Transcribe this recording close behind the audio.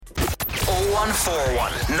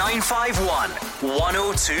0141 951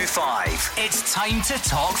 1025. It's time to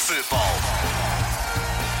talk football.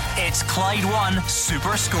 It's Clyde One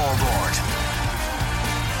Super Scoreboard.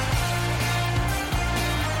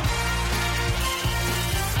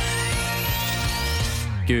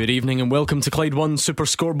 Good evening and welcome to Clyde One Super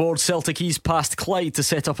Scoreboard. Celtic ease past Clyde to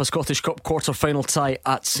set up a Scottish Cup quarter-final tie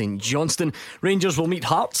at St Johnstone. Rangers will meet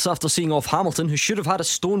Hearts after seeing off Hamilton, who should have had a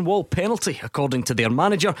stonewall penalty according to their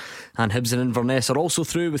manager. And Hibs and Inverness are also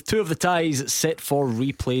through, with two of the ties set for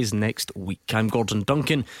replays next week. I'm Gordon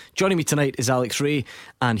Duncan. Joining me tonight is Alex Ray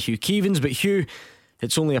and Hugh Keevins. But Hugh,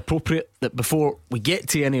 it's only appropriate that before we get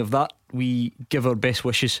to any of that, we give our best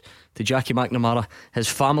wishes to Jackie McNamara, his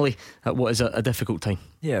family, at what is a difficult time.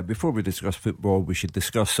 Yeah, before we discuss football, we should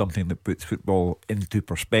discuss something that puts football into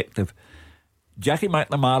perspective. Jackie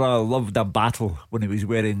McNamara loved a battle when he was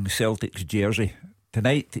wearing Celtic's jersey.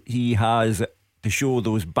 Tonight he has to show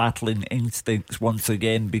those battling instincts once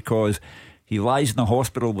again, because he lies in the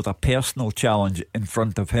hospital with a personal challenge in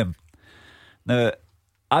front of him. Now,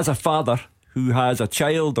 as a father who has a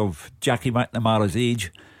child of Jackie McNamara's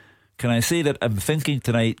age, can I say that I'm thinking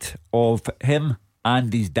tonight of him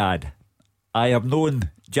and his dad. I have known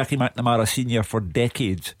Jackie McNamara Sr. for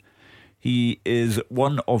decades. He is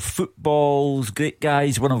one of football's great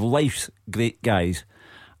guys, one of life's great guys.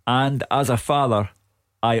 And as a father,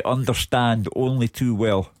 I understand only too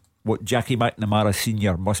well what Jackie McNamara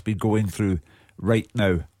Sr. must be going through right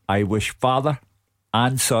now. I wish father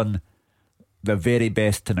and son the very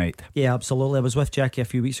best tonight. Yeah, absolutely. I was with Jackie a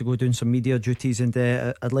few weeks ago doing some media duties, and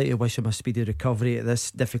I'd like to wish him a speedy recovery at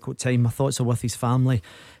this difficult time. My thoughts are with his family,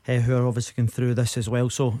 who are obviously going through this as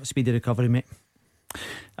well. So, speedy recovery, mate.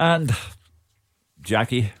 And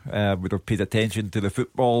Jackie would have paid attention to the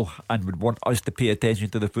football and would want us to pay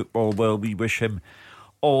attention to the football. Well, we wish him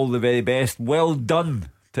all the very best. Well done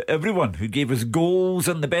to everyone who gave us goals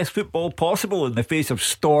and the best football possible in the face of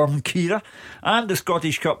Storm Ciara. And the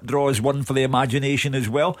Scottish Cup draw is one for the imagination as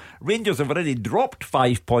well. Rangers have already dropped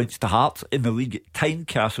 5 points to Hearts in the league at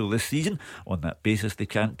Tynecastle this season. On that basis, they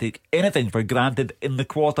can't take anything for granted in the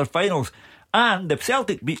quarter-finals. And if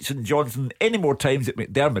Celtic beat St Johnstone any more times at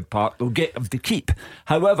McDiarmid Park, they'll get them to keep.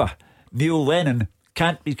 However, Neil Lennon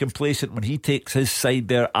can't be complacent when he takes his side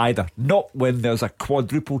there either. Not when there's a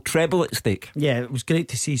quadruple treble at stake. Yeah, it was great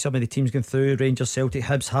to see some of the teams going through. Rangers, Celtic,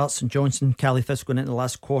 Hibs, Hearts, St Johnstone, Caley Thistle going into the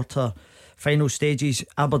last quarter final stages.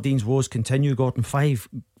 Aberdeen's woes continue, Gordon. Five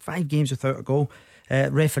games without a goal.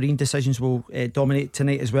 Refereeing decisions will dominate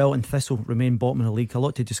tonight as well, and Thistle remain bottom of the league. A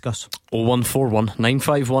lot to discuss. 0141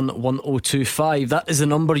 951 1025. That is the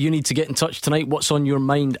number you need to get in touch tonight. What's on your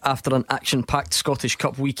mind after an action-packed Scottish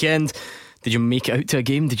Cup weekend? Did you make it out to a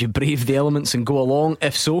game? Did you brave the elements and go along?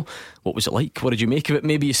 If so, what was it like? What did you make of it?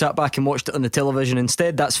 Maybe you sat back and watched it on the television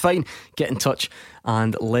instead. That's fine. Get in touch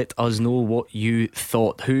and let us know what you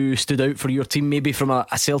thought. Who stood out for your team? Maybe from a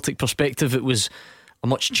Celtic perspective, it was a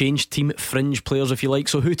much changed team, fringe players if you like.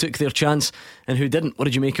 So who took their chance and who didn't? What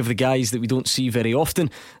did you make of the guys that we don't see very often?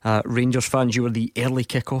 Rangers fans, you were the early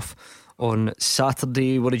kickoff on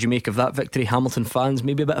Saturday. What did you make of that victory? Hamilton fans,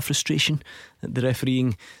 maybe a bit of frustration at the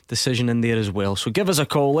refereeing decision in there as well. So give us a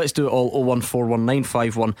call. Let's do it all. 0141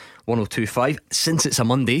 951 1025. Since it's a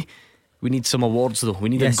Monday, we need some awards though. We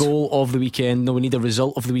need a goal of the weekend. No, we need a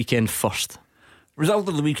result of the weekend first. Result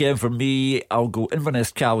of the weekend for me, I'll go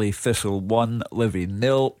Inverness Caley Thistle 1, Livy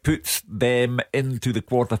 0. Puts them into the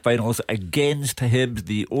quarter-finals against Hibs,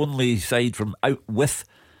 the only side from out with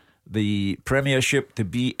the Premiership to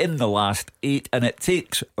be in the last 8. And it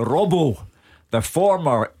takes Robbo, the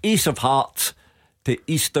former Ace of Hearts, to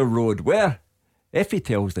Easter Road, where, if he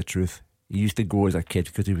tells the truth, he used to go as a kid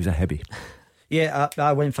because he was a Hibby. Yeah,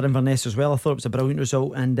 I went for Inverness as well. I thought it was a brilliant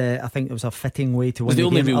result, and I think it was a fitting way to win. It was the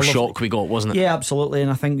only game. real shock we got, wasn't it? Yeah, absolutely. And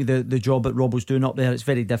I think the job that Robbo's doing up there, it's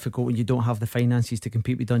very difficult when you don't have the finances to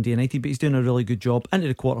compete with Dundee United, but he's doing a really good job into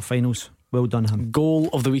the quarter-finals. Well done him. Goal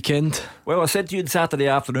of the weekend? Well, I said to you on Saturday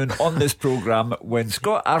afternoon on this programme, when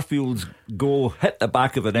Scott Arfield's goal hit the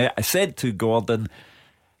back of the net, I said to Gordon,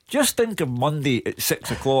 just think of Monday at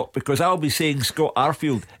 6 o'clock, because I'll be saying Scott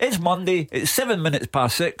Arfield. It's Monday, it's 7 minutes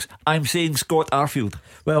past 6. I'm saying Scott Arfield.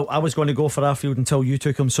 Well, I was going to go for Arfield until you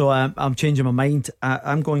took him, so I'm changing my mind.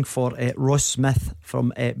 I'm going for Ross Smith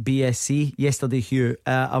from BSC. Yesterday, Hugh,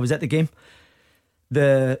 I was at the game.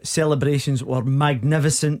 The celebrations were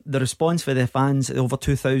magnificent. The response for the fans, over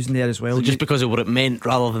 2,000 there as well. So just because of what it meant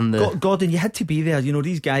rather than the... Gordon, you had to be there. You know,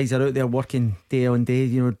 these guys are out there working day on day,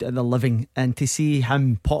 you know, they're living. And to see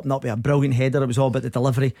him popping up with a brilliant header, it was all about the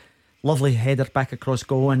delivery. Lovely header back across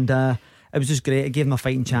goal, and it was just great. It gave him a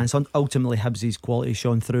fighting chance. Ultimately Hibs' quality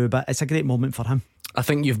shone through, but it's a great moment for him. I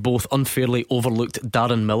think you've both unfairly overlooked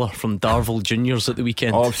Darren Miller from Darvel Juniors at the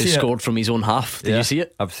weekend, who scored from his own half. Did you see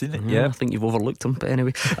it? I've seen it, yeah. I think you've overlooked him, but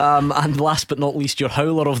anyway. And last but not least, your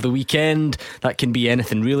howler of the weekend. That can be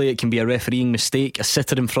anything really. It can be a refereeing mistake, a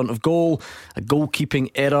sitter in front of goal, a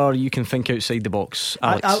goalkeeping error. You can think outside the box.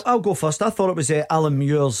 Alex? I'll go first. I thought it was Alan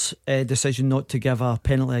Muir's decision not to give a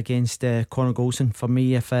penalty against Connor Golson. For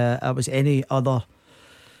me, if it was any other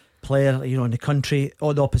player, in the country,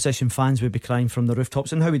 all the opposition fans would be crying from the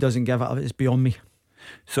rooftops, and how he doesn't give it is beyond me.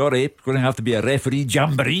 Sorry, going to have to be a referee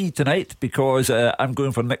jamboree tonight, because I'm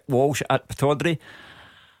going for Nick Walsh at Pittodrie.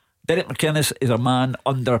 Derek McInnes is a man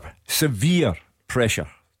under severe pressure.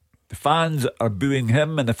 The fans are booing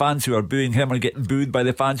him, and the fans who are booing him are getting booed by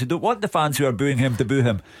the fans who don't want the fans who are booing him to boo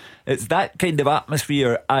him. It's that kind of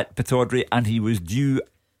atmosphere at Pittodrie, and he was due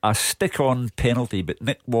a stick-on penalty, but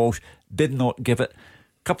Nick Walsh did not give it.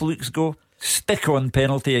 A couple of weeks ago, stick-on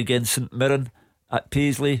penalty against St Mirren at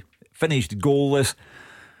Paisley, finished goalless.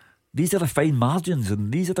 These are the fine margins,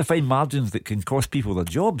 and these are the fine margins that can cost people their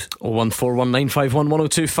jobs.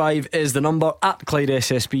 01419511025 is the number, at Clyde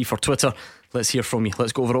SSB for Twitter. Let's hear from you.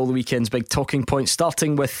 Let's go over all the weekend's big talking points,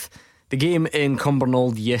 starting with the game in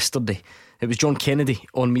Cumbernauld yesterday. It was John Kennedy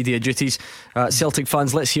on media duties. Celtic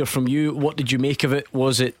fans, let's hear from you. What did you make of it?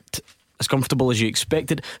 Was it as comfortable as you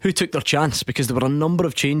expected? Who took their chance? Because there were a number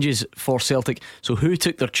of changes for Celtic. So who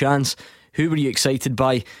took their chance? Who were you excited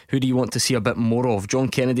by? Who do you want to see a bit more of? John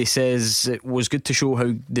Kennedy says it was good to show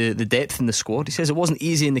how the depth in the squad. He says it wasn't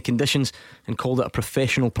easy in the conditions and called it a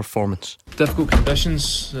professional performance. Difficult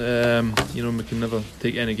conditions, we can never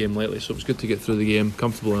take any game lightly, so it was good to get through the game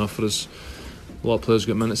comfortable enough for us. A lot of players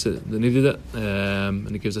got minutes that they needed it,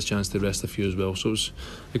 and it gives us a chance to rest a few as well. So it was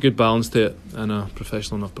a good balance to it and a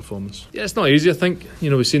professional enough performance. Yeah, it's not easy, I think.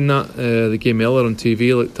 We've seen that the game earlier on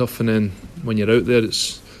TV looked tough, and then when you're out there,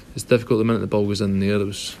 it's difficult. The minute the ball was in the air,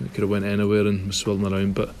 it could have went anywhere and was swirling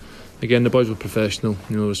around. But again, the boys were professional.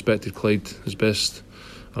 Respected Clyde as best,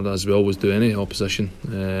 or as we always do any opposition,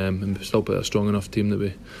 and we still put a strong enough team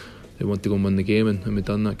that they want to go and win the game, and we've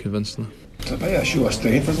done that convincingly. It's a bit of a show of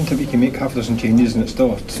strength, isn't it? We can make half a dozen changes and it's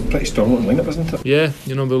still a pretty strong looking lineup, isn't it? Yeah,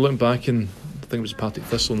 we're looking back, and I think it was Partick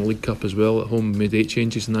Thistle in the League Cup as well. At home, we made 8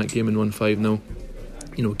 changes in that game and won 5-0.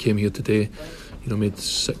 We came here today, made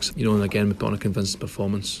 6, and again we put on a convincing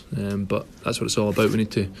performance. But that's what it's all about. We need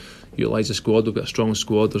to utilise the squad. We've got a strong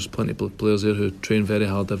squad. There's plenty of players there who train very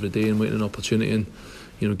hard every day and waiting an opportunity, and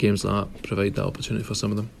games like that provide that opportunity for some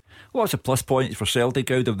of them. Lots of plus points for Celtic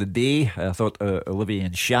out of the day. I thought Olivier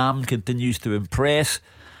Ntcham continues to impress.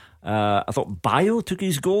 I thought Bayo took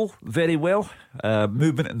his goal very well.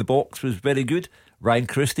 Movement in the box was very good. Ryan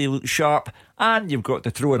Christie looked sharp. And you've got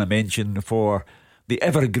to throw in a mention for the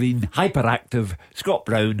evergreen, hyperactive Scott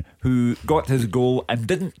Brown, who got his goal and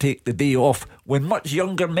didn't take the day off when much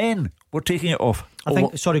younger men were taking it off.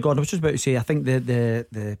 Sorry, Gordon, I was just about to say, I think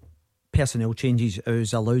the personnel changes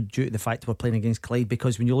was allowed due to the fact we're playing against Clyde,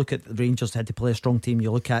 because when you look at the Rangers had to play a strong team,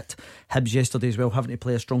 you look at Hibs yesterday as well having to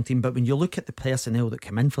play a strong team, but when you look at the personnel that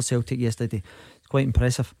came in for Celtic yesterday, it's quite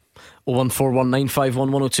impressive.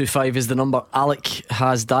 01419511025 is the number. Alec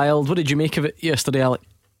has dialed. What did you make of it yesterday, Alec?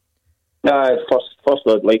 First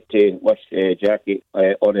I'd like to wish Jackie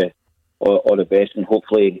all the best, and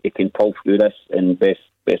hopefully he can pull through this, and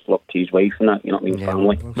best luck to his wife and that,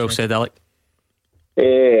 family. Well said, Alec.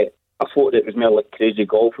 I thought it was more like crazy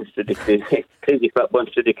golf instead of crazy football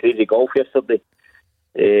instead of crazy golf yesterday.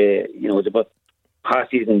 It was about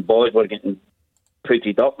passes and balls were getting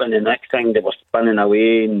putted up, and the next thing they were spinning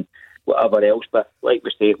away and whatever else. But like we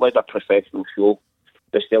say, it was a professional show.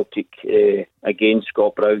 The Celtic against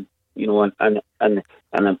Scott Brown, and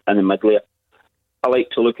the middle. I like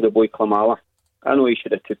to look at the boy Klimala. I know he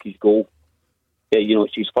should have took his goal.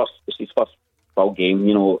 It's his first full game.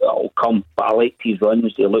 It'll come. But I liked his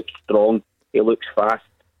runs. He looks strong. He looks fast.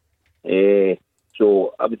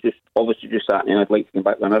 So I was obviously that, and I'd like to come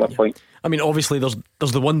back to another point. I mean, obviously there's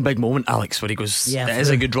the one big moment, Alex, where he goes, it is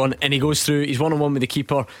a good run, and he goes through, he's 1-on-1 with the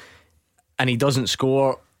keeper and he doesn't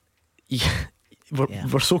score.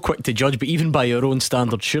 We're so quick to judge, but even by our own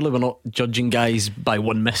standards, surely we're not judging guys by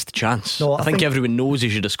one missed chance. No, I think everyone knows he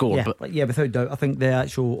should have scored. Yeah, without doubt. I think the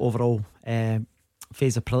actual overall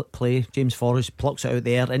phase of play, James Forrest plucks it out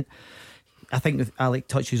there, and I think Alec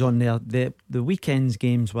touches on there, the weekend's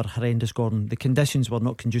games were horrendous, Gordon. The conditions were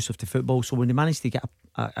not conducive to football, so when they managed to get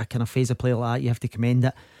a kind of phase of play like that, you have to commend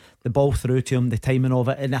it. The ball through to him, the timing of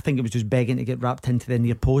it, and I think it was just begging to get wrapped into the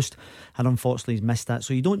near post, and unfortunately he's missed that.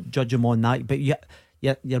 So you don't judge him on that, but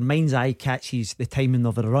your mind's eye catches the timing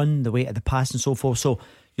of the run, the weight of the pass and so forth. So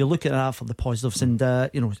you're looking at that for the positives. And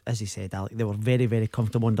as he said, Alec, they were very, very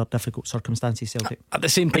comfortable under difficult circumstances, Celtic. At the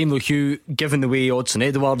same time though, Hugh, given the way Odsonne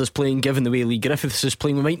Edouard is playing, given the way Lee Griffiths is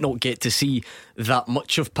playing, we might not get to see that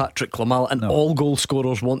much of Patrick Klimala. And all goal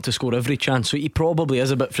scorers want to score every chance, so he probably is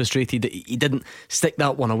a bit frustrated that he didn't stick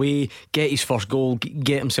that one away, get his first goal,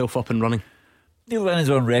 get himself up and running. Neil Lennon's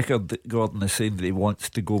on record that Gordon is saying that he wants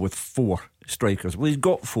to go with 4 strikers. Well, he's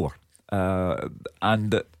got 4,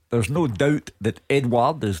 and there's no doubt that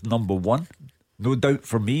Edouard is number 1. No doubt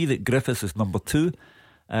for me that Griffiths is number 2,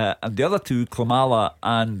 and the other 2, Klimala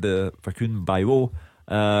and Facundo Bayo,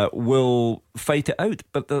 will fight it out.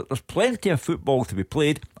 But there's plenty of football to be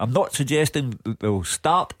played. I'm not suggesting that they'll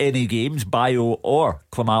start any games, Bayo or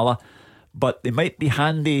Klimala, but they might be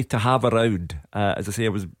handy to have around. As I say, I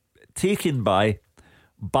was taken by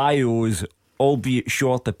Bayo's albeit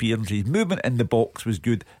short appearance. His movement in the box was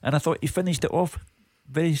good, and I thought he finished it off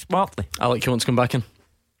very smartly. Alec, you want to come back in?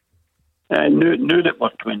 Now that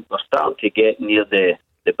we're starting to get near the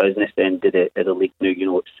business end of the league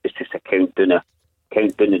now, it's just a countdown of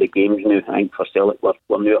the games now. I think for Celtic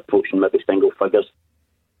we're now approaching maybe single figures.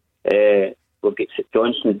 We'll get St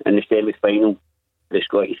Johnstone in the semi-final, the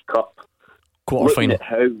Scottish Cup. Quarter-final.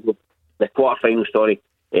 The quarter-final, sorry.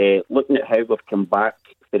 Looking at how we've come back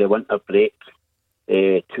for the winter break,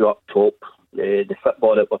 to up top, the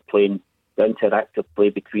football that we're playing, the interactive play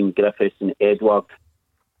between Griffiths and Edouard,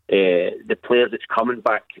 the players that's coming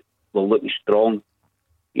back will look strong.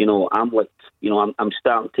 I'm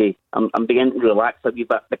beginning to relax a wee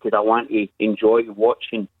bit because I want to enjoy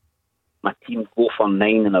watching my team go for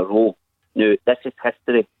 9 in a row. Now, this is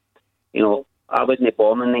history. I wasn't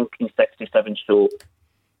born in 1967, so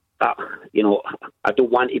I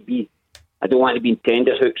don't want to be in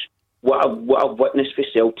tenterhooks. What I've witnessed for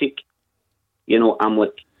Celtic, I'm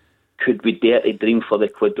like, could we dare to dream for the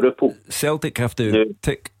quadruple? Celtic have to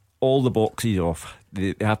tick all the boxes off.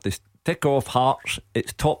 They have to tick off Hearts.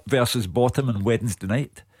 It's top versus bottom on Wednesday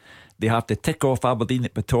night. They have to tick off Aberdeen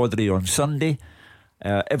at Pittodrie on Sunday.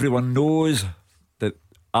 Everyone knows that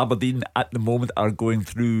Aberdeen at the moment are going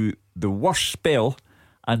through the worst spell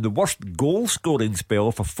and the worst goal scoring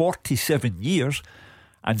spell for 47 years,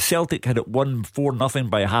 and Celtic had it won 4-0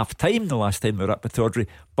 by half time the last time they were at Pittodrie.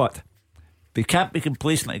 But they can't be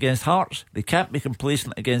complacent against Hearts, they can't be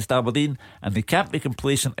complacent against Aberdeen, and they can't be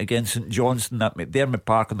complacent against St Johnstone at McDermott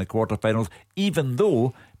Park in the quarterfinals, even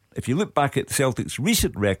though if you look back at Celtic's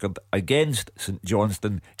recent record against St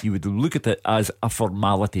Johnstone, you would look at it as a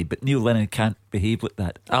formality. But Neil Lennon can't behave like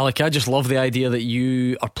that. Alec, I just love the idea that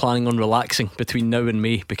you are planning on relaxing between now and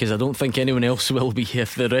May, because I don't think anyone else will be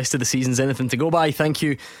if the rest of the season's anything to go by. Thank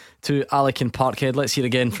you to Alec in Parkhead. Let's hear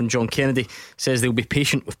again from John Kennedy. Says they'll be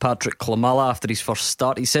patient with Patrick Klimala after his first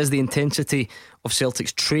start. He says the intensity of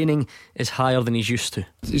Celtic's training is higher than he's used to.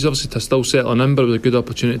 He's obviously still settling in, but with a good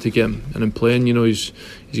opportunity to get him and in playing. He's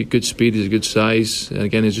got good speed, he's a good size, and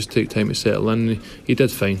again, he's just take time to settle in. He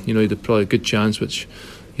did fine. He had probably a good chance, which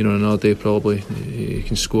another day probably he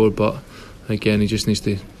can score, but again, he just needs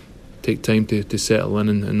to take time to settle in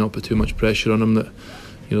and not put too much pressure on him. That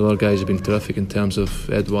the other guys have been terrific in terms of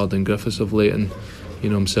Edouard and Griffiths of late, and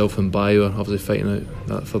himself and Bayo are obviously fighting out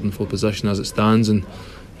that third and fourth position as it stands, and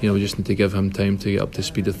we just need to give him time to get up to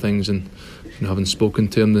speed of things. And having spoken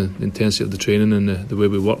to him, the intensity of the training and the way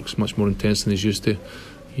we work is much more intense than he's used to,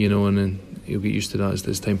 and then he'll get used to that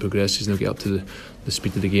as time progresses, and he'll get up to the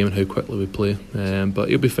speed of the game and how quickly we play. But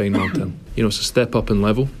he'll be fine long term. It's a step up in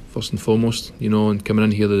level first and foremost, and coming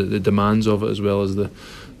in here, the demands of it as well as the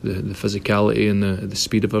physicality and the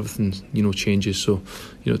speed of everything changes, so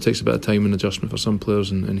it takes a bit of time and adjustment for some players,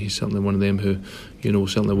 and he's certainly one of them who will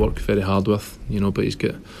certainly work very hard with, but he's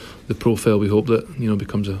got the profile we hope that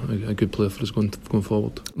becomes a good player for us going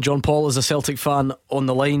forward. John Paul is a Celtic fan on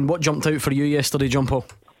the line. What jumped out for you yesterday, John Paul?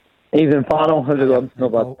 Evening, panel. How's it going?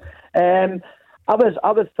 Not bad. I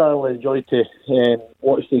was thoroughly enjoyed to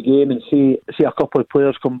watch the game and see a couple of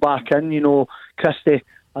players come back in. Christie,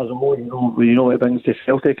 as a whole, what he brings to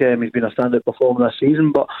Celtic. He's been a standout performer this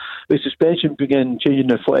season, but with suspension began changing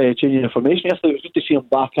the formation yesterday. It was good to see him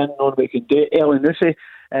back in, knowing what he can do. Ely Nusi,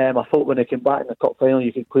 I thought when he came back in the cup final,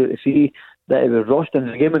 you could clearly see that he was rushed. And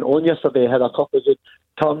the game went on yesterday. He had a couple of good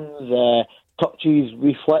turns, touches,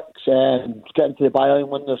 reflex, getting to the byline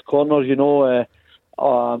windows, corners. I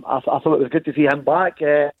thought it was good to see him back.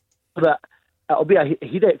 But it'll be a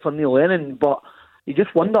headache for Neil Lennon. But you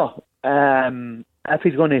just wonder if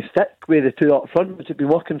he's going to stick with the two up front, which have been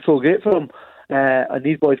working so great for him, and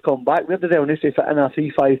these boys come back. Where did Ely Nusi fit in a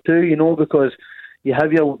 3-5-2? Because you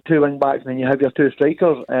have your two wing backs and then you have your two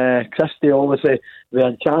strikers. Christie, obviously,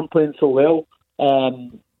 Van Champ playing so well.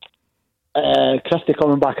 Christie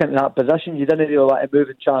coming back into that position, you didn't really want to move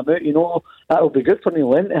and charm out. That'll be good for Neil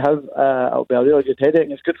Lennon to have. It'll be a really good headache,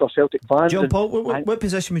 and it's good for Celtic fans. John Paul, what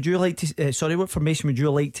position would you like to? What formation would you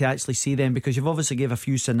like to actually see then? Because you've obviously gave a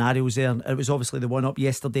few scenarios there. It was obviously the one up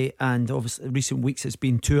yesterday, and obviously in recent weeks it's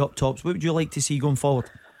been two up tops. What would you like to see going forward?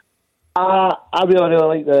 I really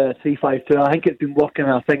like the 3-5-2. I think it's been working.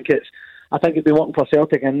 I think it's been working for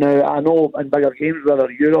Celtic, and now I know in bigger games, whether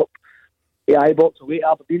Europe, Ibrox away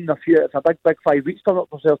Aberdeen, it's a big 5 weeks coming up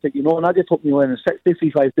for Celtic, and I just hope Neil Lennon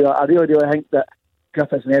 60-3-5-2. I really think that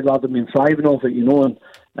Griffiths and Edouard have been thriving off it, and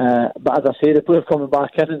but as I say, the players coming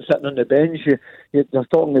back in and sitting on the bench, they're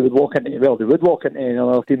talking they would walk into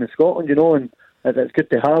another team in Scotland, and it's good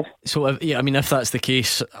to have. So if that's the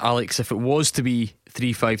case, Alex, if it was to be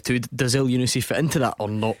 3-5-2, does El Yunusi fit into that or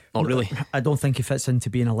not? Not really. I don't think he fits into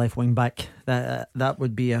being a left wing back. That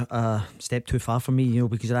would be a step too far for me,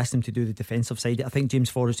 because you're asking him to do the defensive side. I think James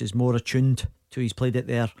Forrest is more attuned to. He's played it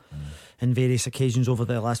there in various occasions over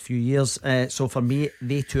the last few years. So for me,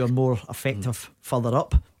 they two are more effective further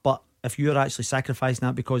up. But if you're actually sacrificing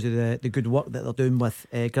that because of the good work that they're doing with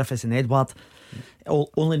Griffiths and Edouard,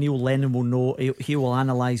 only Neil Lennon will know. He will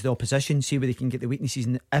analyse the opposition, see where they can get the weaknesses,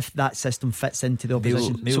 and if that system fits into the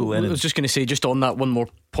opposition. So I was just going to say, just on that, one more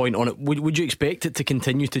point on it, would you expect it to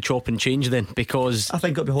continue to chop and change then? Because I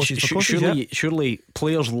think it'll be horses for courses. Surely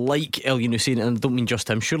players like El Yunusi, and I don't mean just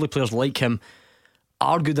him, surely players like him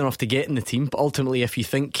are good enough to get in the team. But ultimately, if you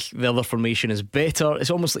think the other formation is better,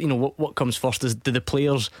 it's almost like, what comes first? Do the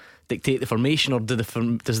players dictate the formation, or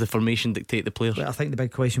does the formation dictate the players? Well, I think the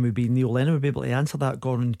big question would be, Neil Lennon would be able to answer that,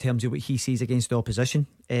 Gordon, in terms of what he sees against the opposition.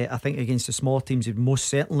 I think against the smaller teams, he'd most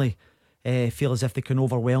certainly feel as if they can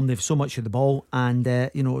overwhelm. They've so much of the ball, and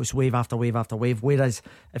it's wave after wave after wave. Whereas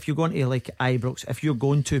if you're going to like Ibrox, if you're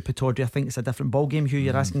going to Pittodrie, I think it's a different ball game.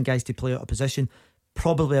 You're asking guys to play out of position,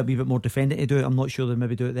 probably a wee bit more defending to do it. I'm not sure they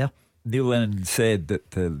maybe do it there. Neil Lennon said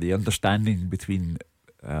that the understanding between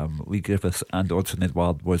Lee Griffiths and Odsonne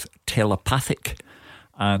Edouard was telepathic,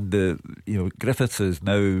 and Griffiths is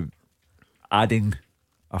now adding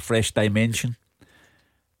a fresh dimension.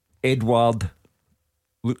 Edouard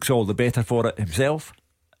looks all the better for it himself.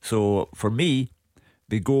 So for me,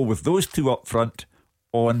 they go with those two up front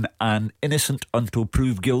on an innocent until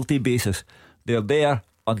proved guilty basis. They're there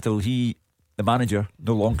until the manager,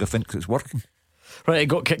 no longer thinks it's working. Right, it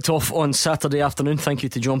got kicked off on Saturday afternoon. Thank you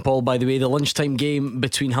to John Paul, by the way. The lunchtime game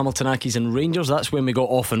between Hamilton Accies and Rangers, that's when we got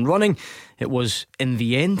off and running. It was, in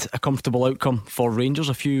the end, a comfortable outcome for Rangers.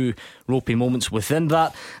 A few ropey moments within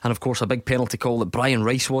that, and of course a big penalty call that Brian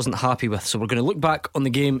Rice wasn't happy with. So we're going to look back on the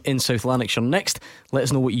game in South Lanarkshire next. Let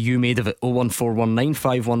us know what you made of it.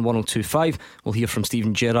 01419511025. We'll hear from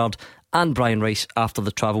Stephen Gerrard and Brian Rice after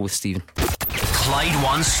the travel with Stephen. Clyde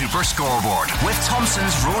One Super Scoreboard with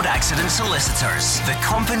Thompson's Road Accident Solicitors. The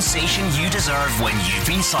compensation you deserve when you've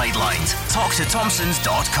been sidelined. Talk to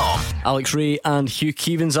Thompsons.com. Alex Ray and Hugh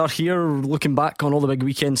Keevins are here, looking back on all the big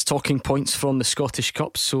weekends, talking points from the Scottish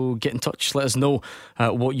Cup. So get in touch, let us know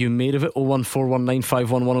what you made of it.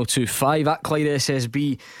 01419511025 at Clyde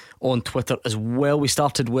SSB on Twitter as well. We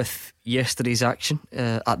started with yesterday's action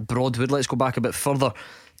at Broadwood. Let's go back a bit further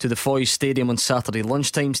to the Foy's Stadium on Saturday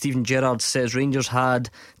lunchtime. Stephen Gerrard says Rangers had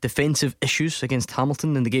defensive issues against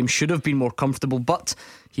Hamilton and the game should have been more comfortable, but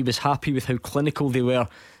he was happy with how clinical they were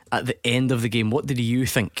at the end of the game. What did you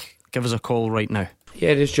think? Give us a call right now. Yeah,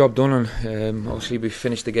 it is job done, and obviously we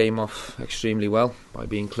finished the game off extremely well by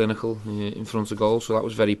being clinical in front of goal, so that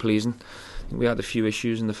was very pleasing. We had a few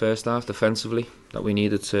issues in the first half defensively that we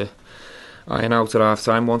needed to iron out at half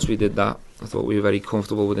time. Once we did that, I thought we were very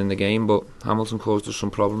comfortable within the game, but Hamilton caused us some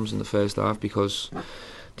problems in the first half because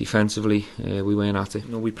defensively we weren't at it.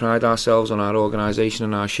 We pride ourselves on our organisation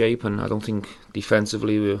and our shape, and I don't think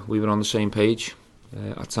defensively we were on the same page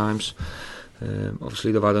at times.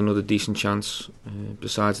 Obviously they've had another decent chance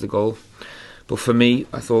besides the goal, but for me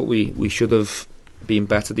I thought we should have been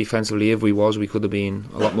better defensively. If we could have been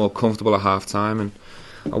a lot more comfortable at half time, and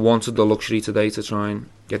I wanted the luxury today to try and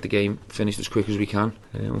get the game finished as quick as we can.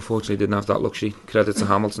 Unfortunately didn't have that luxury. Credit to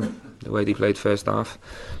Hamilton, the way they played first half.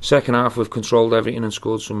 Second half we've controlled everything and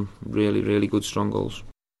scored some really, really good strong goals.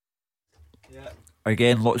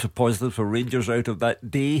 Again, lots of positives for Rangers out of that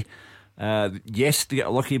day. Yes, they get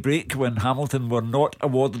a lucky break when Hamilton were not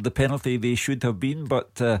awarded the penalty they should have been,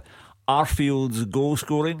 but Arfield's goal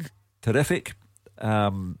scoring, terrific.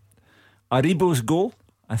 Aribo's goal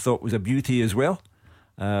I thought was a beauty as well.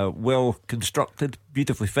 Well constructed,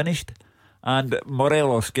 beautifully finished, and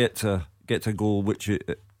Morelos gets a goal which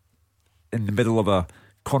in the middle of a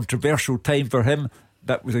controversial time for him,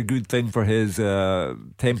 that was a good thing for his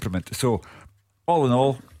temperament. So all in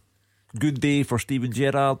all, good day for Steven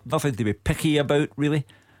Gerrard. Nothing to be picky about, really.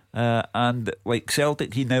 And like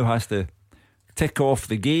Celtic, he now has to tick off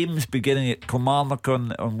the games beginning at Kilmarnock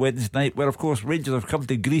on Wednesday night, where of course Rangers have come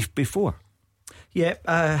to grief before. Yeah,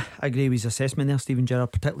 I agree with his assessment there, Steven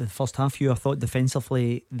Gerrard, particularly the first half. I thought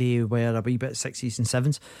defensively they were a wee bit 6s and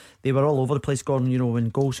 7s. They were all over the place, Gordon.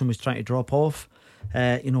 When Goldson was trying to drop off,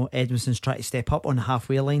 Edmondson's trying to step up on the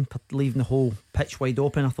halfway line, leaving the whole pitch wide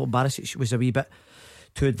open. I thought Barisic was a wee bit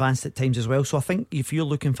too advanced at times as well. So I think if you're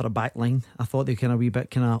looking for a back line, I thought they were a wee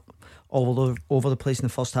bit all over the place in the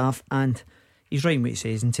first half. And he's right in what he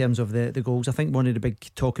says in terms of the goals. I think one of the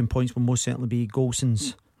big talking points will most certainly be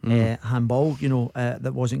Golson's handball,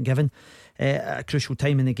 that wasn't given at a crucial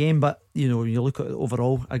time in the game. But you look at it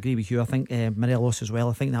overall, I agree with you. I think Morelos as well,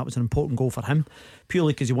 I think that was an important goal for him,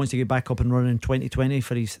 purely because he wants to get back up and running in 2020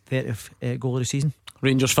 for his 30th goal of the season.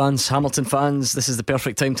 Rangers fans, Hamilton fans, this is the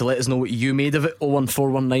perfect time to let us know what you made of it.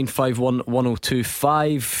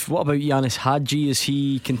 01419511025. What about Yanis Hadji? Is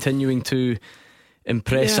he continuing to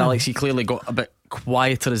impress? Alex, he clearly got a bit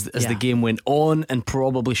quieter as the game went on and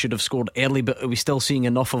probably should have scored early, but are we still seeing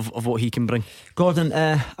enough of what he can bring? Gordon,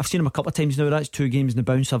 I've seen him a couple of times now. That's 2 games in the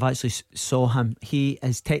bounce I've actually saw him. He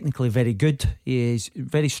is technically very good. He is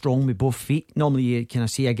very strong with both feet. Normally you kind of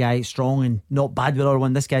see a guy strong and not bad with other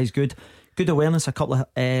one. This guy's good awareness, a couple of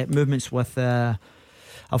movements with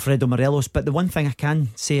Alfredo Morelos. But the one thing I can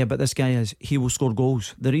say about this guy is he will score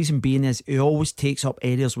goals. The reason being is he always takes up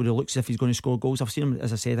areas where he looks as if he's going to score goals. I've seen him,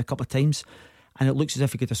 as I said, a couple of times, and it looks as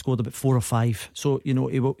if he could have scored about 4 or 5. So he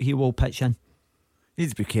will pitch in.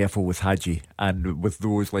 Needs to be careful with Hadji and with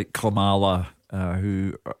those like Klamala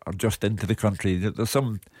who are just into the country. There's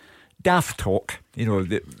some daft talk.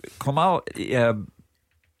 Klamala,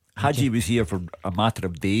 Hadji was here for a matter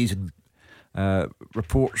of days, and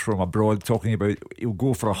reports from abroad talking about he'll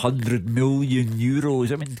go for 100 million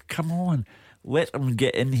euros. I mean, come on, let him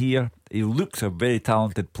get in here. He looks a very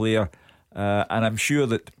talented player, and I'm sure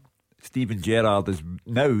that Steven Gerrard is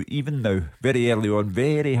even now, very early on,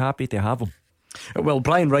 very happy to have him. Well,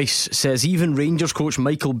 Brian Rice says even Rangers coach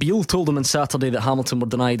Michael Beale told him on Saturday that Hamilton were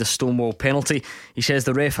denied a Stonewall penalty. He says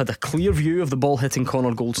the ref had a clear view of the ball hitting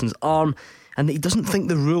Connor Goldson's arm, and that he doesn't think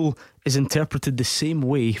the rule is interpreted the same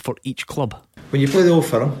way for each club. When you play the Old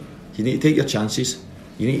Firm, you need to take your chances,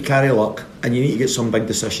 you need to carry luck, and you need to get some big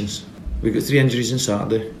decisions. We got 3 injuries on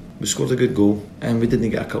Saturday, we scored a good goal, and we didn't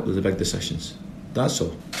get a couple of the big decisions. That's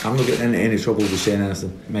all. I'm not getting into any trouble with saying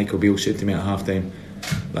anything. Michael Beale said to me at half time,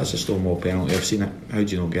 that's a Stonewall penalty, I've seen it, how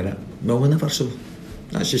do you not get it? No, we never. So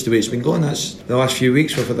that's just the way it's been going. That's the last few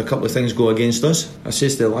weeks we've had a couple of things go against us. I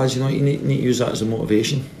says to the lads, you need to use that as a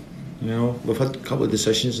motivation. We've had a couple of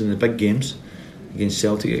decisions in the big games against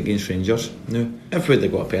Celtic, against Rangers. Now, if we'd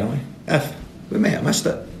have got a penalty, we might have missed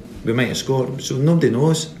it, we might have scored, so nobody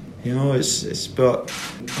knows. But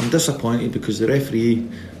I'm disappointed because the referee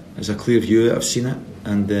has a clear view of it. I've seen it,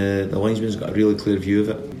 and the linesman's got a really clear view of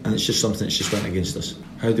it, and it's just something that's just went against us.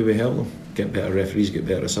 How do we help them? Get better referees, get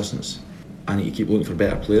better assistants. I need to keep looking for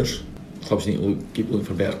better players. Clubs need to keep looking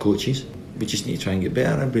for better coaches. We just need to try and get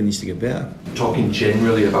better. Everybody needs to get better. Talking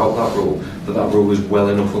generally about that rule is well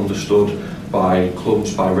enough understood by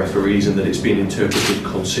clubs, by referees, and that it's been interpreted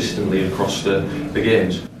consistently across the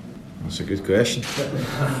games? That's a good question.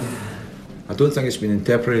 I don't think it's been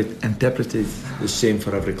interpreted the same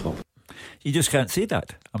for every club. You just can't say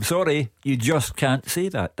that. I'm sorry, you just can't say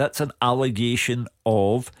that. That's an allegation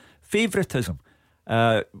of favouritism.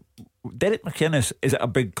 Derek McInnes is at a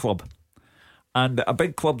big club, and a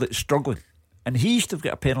big club that's struggling, and he used to have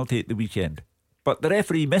got a penalty at the weekend, but the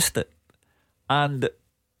referee missed it. And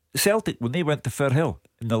Celtic, when they went to Firhill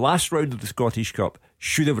in the last round of the Scottish Cup,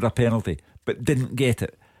 should have had a penalty but didn't get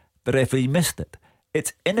it. The referee missed it.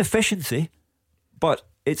 It's inefficiency, but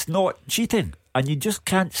it's not cheating, and you just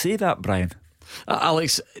can't say that, Brian.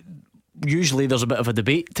 Alex, usually there's a bit of a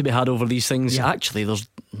debate to be had over these things. Actually, there's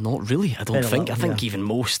not really, I don't think. I think even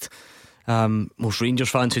most Rangers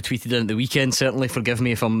fans who tweeted in at the weekend, certainly, forgive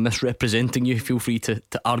me if I'm misrepresenting you, feel free to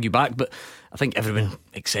argue back, but I think everyone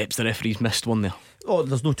accepts the referee's missed one there. Oh,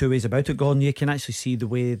 there's no two ways about it, Gordon. You can actually see the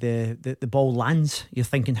way the ball lands. You're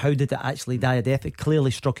thinking, how did it actually die a death? It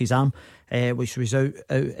clearly struck his arm, which was out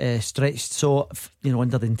stretched. So,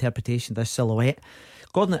 under the interpretation of this silhouette,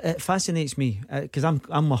 Gordon, it fascinates me because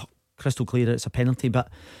I'm a crystal clear it's a penalty, but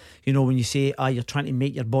when you say you're trying to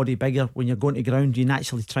make your body bigger when you're going to ground, you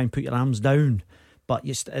naturally try and put your arms down, but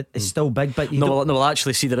it's still big. But no,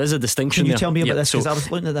 actually, see, there is a distinction. Can you tell me about this? Because I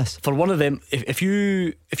was looking at this. For one of them, if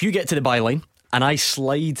you get to the byline and I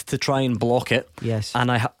slide to try and block it, yes,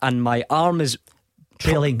 and my arm is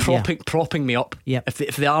trailing, propping me up. Yep.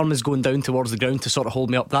 If the arm is going down towards the ground to sort of hold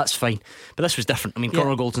me up, that's fine. But this was different. I mean,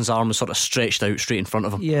 Connor Goldson's arm was sort of stretched out straight in front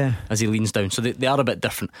of him as he leans down. So they are a bit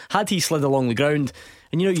different. Had he slid along the ground,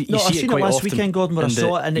 and you see I've it seen quite it last often weekend, Gordon, where I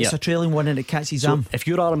saw it, and it's a trailing one and it catches his arm. If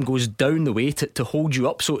your arm goes down the way to hold you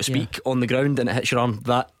up, so to speak, on the ground, and it hits your arm,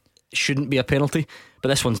 that shouldn't be a penalty. But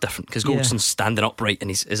this one's different because Goldson's standing upright and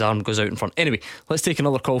his arm goes out in front. Anyway, let's take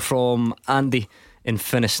another call from Andy in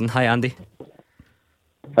Finnieston. Hi, Andy.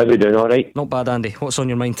 How are we doing? All right? Not bad, Andy. What's on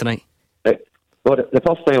your mind tonight? Well, the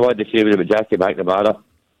first thing I wanted to say was about Jackie McNamara.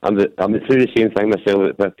 I'm through the same thing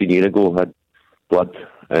myself about 15 years ago. I had blood,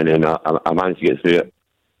 and then I managed to get through it.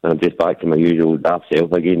 And I'm just back to my usual daft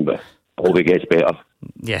self again, but I hope it gets better.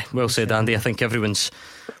 Yeah, well said, Andy. I think everyone's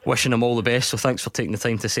wishing him all the best, so thanks for taking the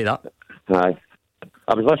time to say that. Aye.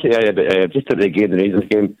 I was listening to about just at the game, the Rangers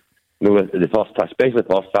game, the first, especially the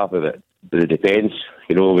first half of it, the defence,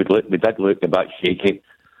 we did look a bit shaky,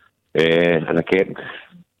 and I kept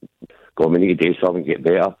going, we need to do something to get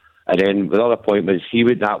better. And then the other point was, see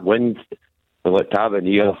with that wind, and like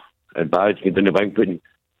Tavernier and Barrett getting down the wing, putting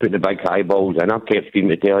the big high balls in, I kept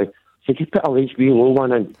screaming to telly, so just put a nice wee low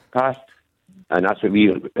one in, past. And that's what we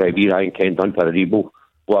Ryan Kent done for Aribo.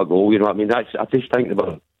 What a goal, you know what I mean? I just think they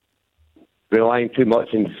were relying too much,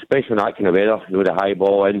 and especially in that kind of weather, the high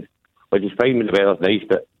ball in, which is fine when the weather's nice,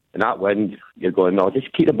 but in that wind, you're going, no,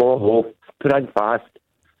 just keep the ball low, put in fast.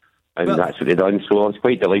 And that's what they've done, so I was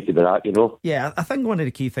quite delighted with that, Yeah, I think one of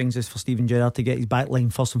the key things is for Steven Gerrard to get his back line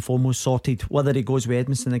first and foremost sorted, whether he goes with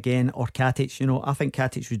Edmondson again or Katic. I think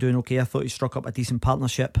Katic was doing okay. I thought he struck up a decent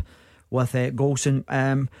partnership with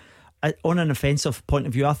Golson. On an offensive point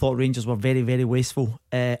of view, I thought Rangers were very, very wasteful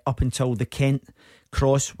up until the Kent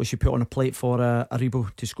cross, which you put on a plate for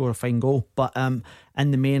Aribo to score a fine goal. But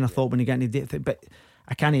in the main, I thought when he got into the but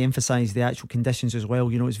I can't emphasise the actual conditions as well.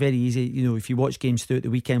 It's very easy. If you watch games throughout the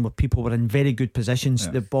weekend where people were in very good positions,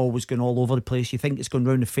 the ball was going all over the place. You think it's going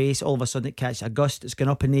round the face, all of a sudden it catches a gust, it's going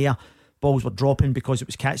up in the air, balls were dropping because it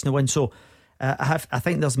was catching the wind. So I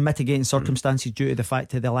think there's mitigating circumstances due to the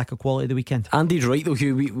fact of the lack of quality of the weekend. Andy's right though,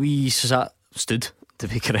 Hugh. We stood to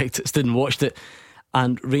be correct, stood and watched it,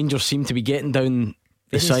 and Rangers seemed to be getting down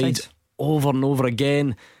the side over and over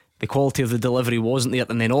again. The quality of the delivery wasn't there,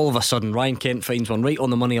 and then all of a sudden Ryan Kent finds one right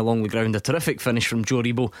on the money along the ground, a terrific finish from Joe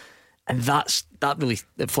Aribo, and that really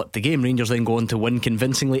flipped the game. Rangers then go on to win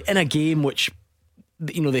convincingly in a game which,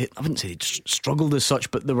 I wouldn't say they struggled as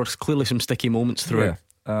such, but there were clearly some sticky moments through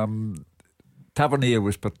it. Tavernier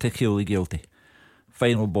was particularly guilty.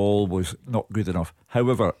 Final ball was not good enough.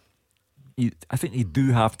 However, I think you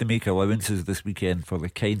do have to make allowances this weekend for the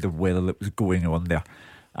kind of weather that was going on there.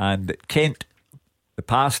 And Kent, the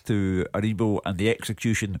pass to Aribo and the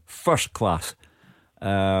execution, first class.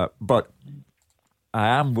 But I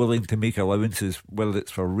am willing to make allowances, whether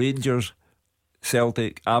it's for Rangers,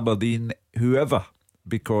 Celtic, Aberdeen, whoever,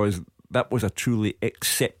 because that was a truly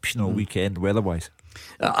exceptional weekend weather-wise.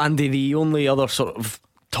 Andy, the only other sort of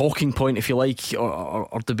talking point, if you like, or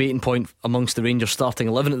debating point amongst the Rangers starting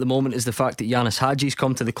 11 at the moment is the fact that Yanis Hadji's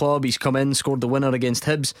come to the club. He's come in, scored the winner against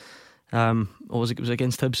Hibs. What was it? It was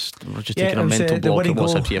against Hibs. We're just taking a mental block. It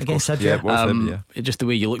was Hibs, of course. It was Hibs, just the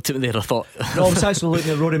way you looked at me there, I thought. No, I was actually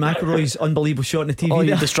looking at Rory McIlroy's unbelievable shot on the TV. Oh,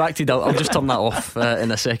 you're distracted. I'll just turn that off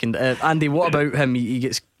in a second. Andy, what about him? He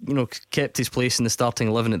gets kept his place in the starting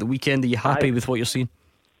 11 at the weekend. Are you happy with what you're seeing?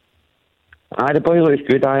 The boy looks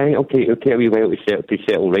good. I think it'll take a wee while to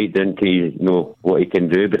settle right down to what he can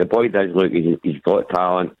do. But the boy does look. He's got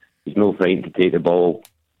talent. He's no frightened to take the ball.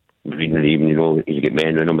 Even he's got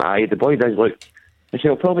men on him. The boy does look.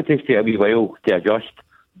 It'll probably take a wee while to adjust.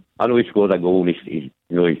 I know he scored a goal. He's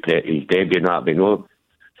debut and that, but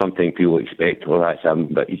something people expect. Well, that's him.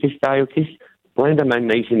 But he's just blend him in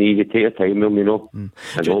nice and easy. Take your time with him,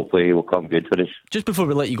 and hopefully he will come good for us. Just before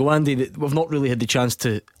we let you go, Andy, we've not really had the chance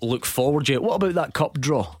to look forward yet. What about that cup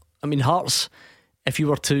draw? I mean, Hearts, if you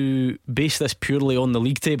were to base this purely on the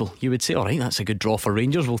league table, you would say, alright, that's a good draw for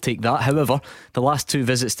Rangers, we'll take that. However, the last two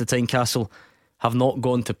visits to Tynecastle have not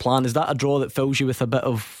gone to plan. Is that a draw that fills you with a bit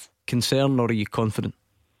of concern, or are you confident?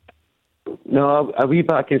 No, a wee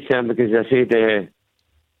bit of concern, because I said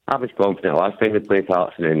I was confident last time we played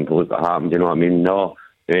Hearts, and then look what happened, you know what I mean? No,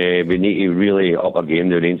 we need to really up our game.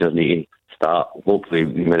 The Rangers need to start, hopefully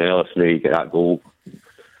Morelos now you get that goal.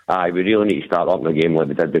 We really need to start up the game like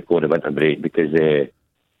we did before the winter break, because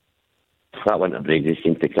that winter break just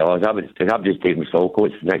seemed to kill us. I've just taken Sol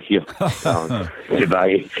coats next year.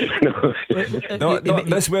 Goodbye.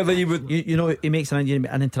 That's whether you would. You know, he makes an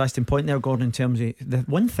interesting point there, Gordon, in terms of the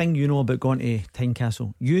one thing you know about going to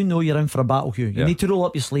Tynecastle. You know you're in for a battle, Hugh. You need to roll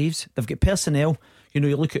up your sleeves. They've got personnel. You know,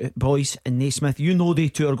 you look at Boyce and Naismith, you know they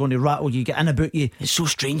two are going to rattle you, get in about you. It's so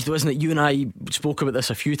strange though, isn't it? You and I spoke about this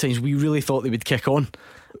a few times. We really thought they would kick on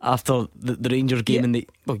after the Rangers game, and they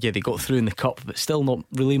got through in the cup, but still not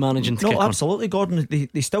really managing to kick on. No, absolutely, Gordon.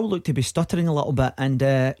 They still look to be stuttering a little bit, and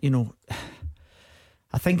you know,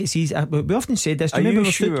 I think it's easy. We often said this. Do you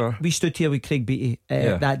remember we stood here with Craig Beattie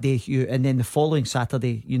that day, and then the following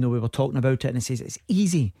Saturday, you know, we were talking about it, and it says it's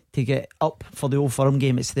easy to get up for the Old Firm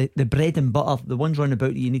game. It's the bread and butter, the ones round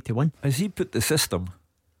about that you need to win. Has he put the system,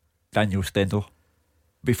 Daniel Stendhal,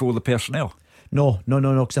 before the personnel? No,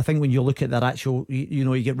 because I think when you look at their actual, you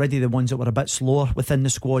know, you get rid of the ones that were a bit slower within the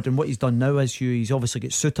squad, and what he's done now is he's obviously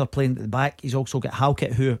got Suter playing at the back. He's also got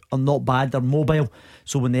Halkett, who are not bad, they're mobile,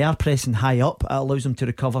 so when they are pressing high up, it allows them to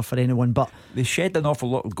recover for anyone. But they shed an awful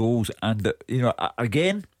lot of goals, and you know,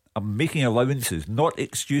 again, I'm making allowances, not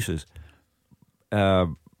excuses,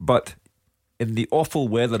 but in the awful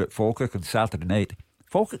weather at Falkirk on Saturday night,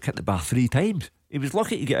 Falkirk hit the bar 3 times. He was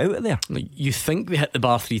lucky to get out of there. You think they hit the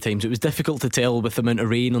bar 3 times. It was difficult to tell with the amount of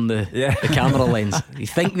rain on the camera lens. You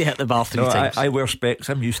think they hit the bar 3 times. I wear specs,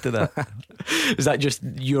 I'm used to that. Was that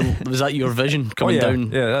your vision coming down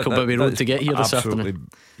Kilbibby Road to get here this afternoon? Absolutely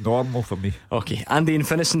normal for me. Okay, Andy and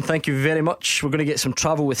Finnison, thank you very much. We're going to get some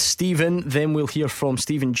travel with Stephen, then we'll hear from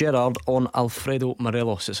Stephen Gerrard on Alfredo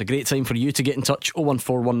Morelos. It's a great time for you to get in touch.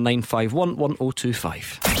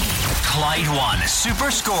 01419511025. Clyde One Super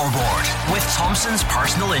Scoreboard with Thompson's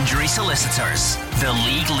personal injury solicitors, the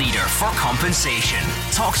league leader for compensation.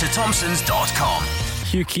 Talk to Thompsons.com.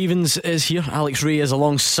 Hugh Keevins is here, Alex Ray is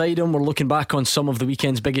alongside him. We're looking back on some of the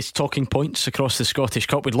weekend's biggest talking points across the Scottish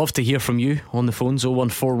Cup. We'd love to hear from you on the phones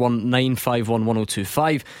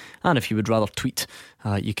 01419511025, and if you would rather tweet,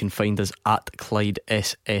 you can find us at Clyde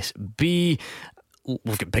SSB.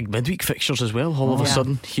 We've got big midweek fixtures as well all of a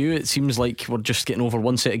sudden, Hugh. It seems like we're just getting over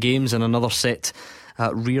one set of games and another set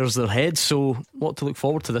rears their head. So what to look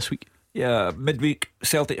forward to this week? Yeah, midweek,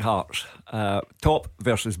 Celtic Hearts, top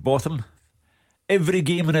versus bottom. Every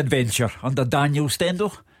game an adventure under Daniel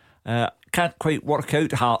Stendhal. Can't quite work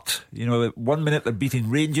out Hearts. You know, 1 minute they're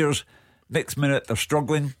beating Rangers, next minute they're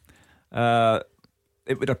struggling. It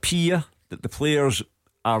would appear that the players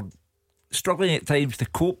are struggling at times to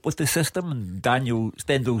cope with the system and Daniel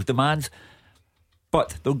Stendhal's demands,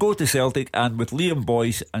 but they'll go to Celtic, and with Liam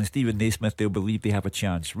Boyce and Stephen Naismith, they'll believe they have a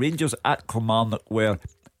chance. Rangers at Kilmarnock, where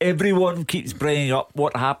everyone keeps bringing up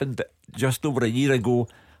what happened just over a year ago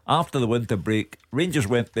after the winter break. Rangers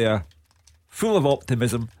went there full of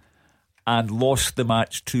optimism and lost the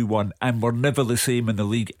match 2-1 and were never the same in the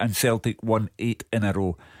league, and Celtic won 8 in a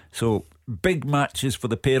row. So big matches for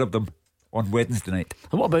the pair of them on Wednesday night.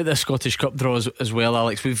 And what about the Scottish Cup draw as well,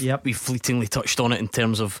 Alex? We've fleetingly touched on it in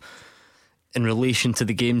terms of in relation to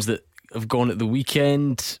the games that have gone at the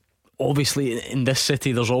weekend. Obviously in this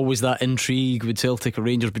city there's always that intrigue. Would Celtic or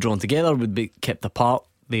Rangers be drawn together? Would be kept apart?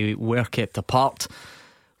 They were kept apart.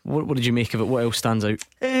 What did you make of it? What else stands out?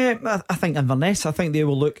 I think Inverness, I think they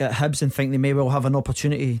will look at Hibs and think they may well have an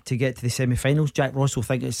opportunity to get to the semi-finals. Jack Ross will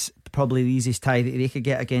think it's probably the easiest tie that they could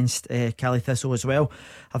get against Cally Thistle as well.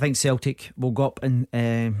 I think Celtic will go up and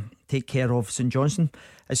take care of St Johnstone.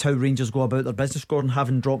 It's how Rangers go about their business, Gordon,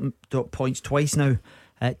 having dropped points twice now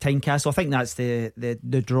at Tynecastle. I think that's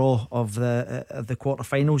the draw of the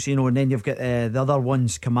quarter-finals, you know, and then you've got the other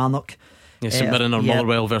ones, Kilmarnock, St Mirren or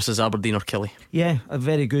Motherwell versus Aberdeen or Killie. Yeah, a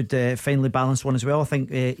very good finely balanced one as well. I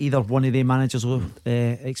think either one of the managers will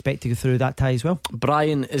expect to go through that tie as well.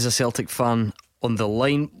 Brian is a Celtic fan on the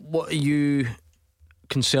line. What are you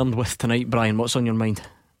concerned with tonight, Brian? What's on your mind?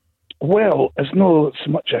 Well, it's not so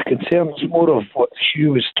much a concern, it's more of what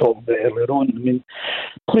Hugh was talking about earlier on. I mean,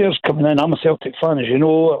 players coming in, I'm a Celtic fan, as you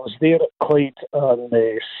know. I was there at Clyde on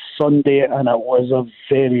Sunday, and it was a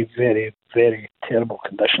very, very, very terrible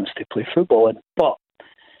conditions to play football in. But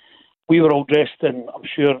we were all dressed in, I'm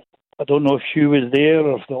sure, I don't know if Hugh was there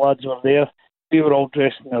or if the lads were there, we were all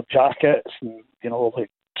dressed in their jackets and, you know, like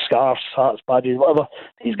scarves, hats, badges, whatever.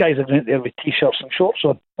 These guys are going out there with t-shirts and shorts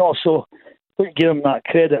on. Also, don't give them that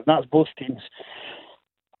credit, and that's both teams.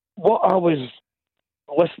 What I was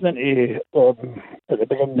listening to at the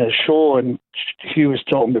beginning of the show, and Hugh was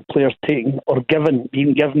talking about players being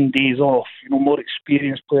given days off, you know, more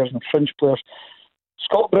experienced players and fringe players.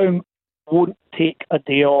 Scott Brown won't take a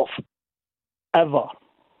day off ever.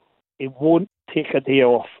 He won't take a day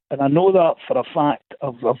off, and I know that for a fact.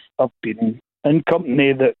 I've been in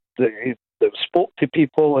company that that spoke to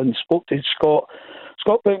people and spoke to Scott.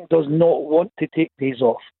 Scott Brown does not want to take days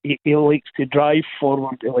off. He likes to drive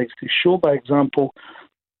forward. He likes to show by example.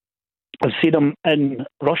 I've seen him in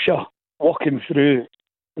Russia walking through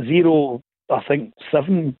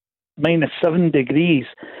 -7 degrees,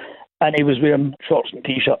 and he was wearing shorts and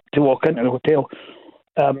t-shirt to walk into the hotel.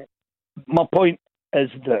 My point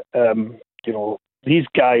is that these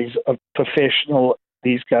guys are professional.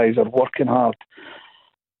 These guys are working hard.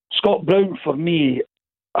 Scott Brown, for me,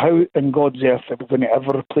 how in God's earth are we going to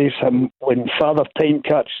ever replace him when Father Time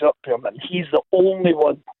catches up to him? And he's the only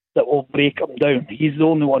one that will break him down. He's the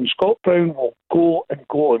only one. Scott Brown will go and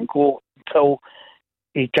go and go until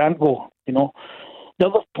he can't go, The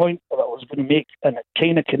other point that I was going to make, and it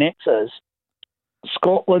kind of connects, is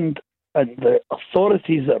Scotland and the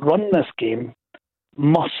authorities that run this game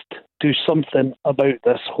must do something about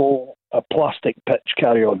this whole plastic pitch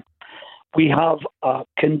carry-on. We have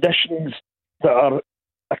conditions that are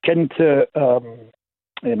akin to,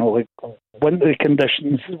 like winter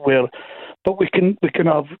conditions, but we can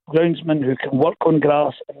have groundsmen who can work on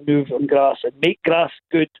grass and move on grass and make grass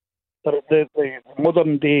good. The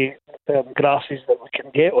modern day grasses that we can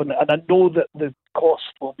get on, and I know that the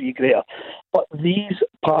cost will be greater, but these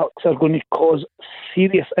parks are going to cause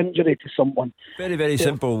serious injury to someone. Very, very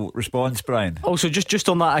simple response, Brian. Also, just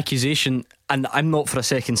on that accusation, and I'm not for a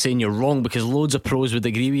second saying you're wrong, because loads of pros would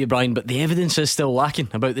agree with you, Brian, but the evidence is still lacking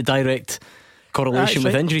about the direct correlation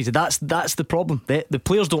with injuries. That's the problem. The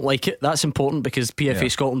players don't like it. That's important, because PFA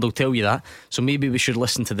Scotland will tell you that. So maybe we should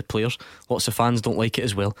listen to the players. Lots of fans don't like it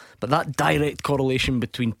as well. But that direct correlation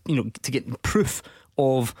between, to get proof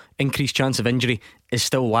of increased chance of injury is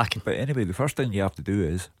still lacking. But anyway, the first thing you have to do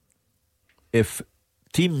is, if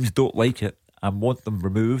teams don't like it and want them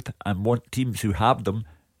removed, and want teams who have them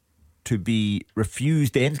to be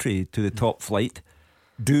refused entry to the top flight,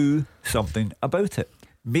 do something about it.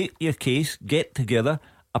 Make your case, get together,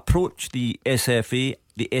 approach the SFA,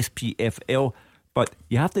 the SPFL, but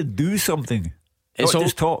you have to do something. Not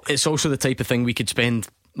just talk. It's also the type of thing we could spend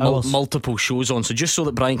multiple shows on. So just so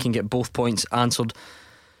that Brian can get both points answered,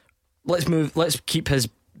 let's keep his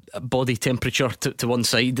body temperature to one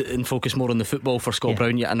side and focus more on the football for Scott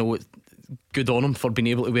Brown. Yeah, I know good on him for being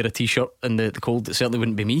able to wear a t-shirt in the cold. It certainly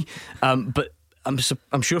wouldn't be me, but I'm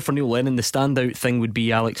sure for Neil Lennon the standout thing would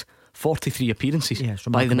be, Alex, 43 appearances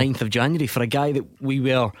by the 9th of January for a guy that we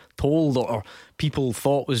were told or people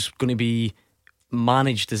thought was going to be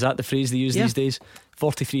managed. Is that the phrase they use these days?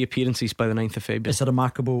 43 appearances by the 9th of February. It's a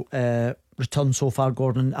remarkable return so far,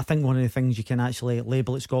 Gordon. I think one of the things you can actually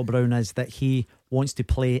label at Scott Brown is that he wants to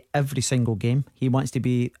play every single game. He wants to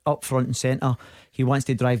be up front and centre. He wants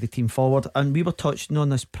to drive the team forward. And we were touching on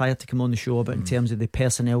this prior to coming on the show about in terms of the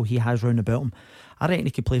personnel he has round about him. I reckon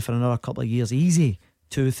he could play for another couple of years easy.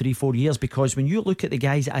 2, 3, 4 years, because when you look at the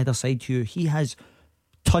guys at either side to you, he has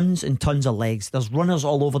tons and tons of legs. There's runners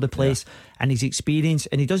all over the place, and he's experienced,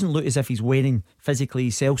 and he doesn't look as if he's wearing physically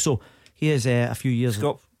himself. So he has a few years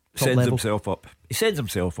Scott sends level. Himself up. He sends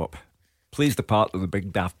himself up, plays the part of the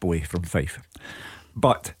big daft boy from Fife,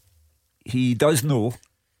 but he does know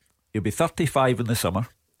he'll be 35 in the summer,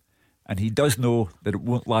 and he does know that it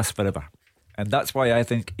won't last forever, and that's why I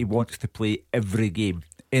think he wants to play every game,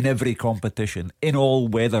 in every competition, in all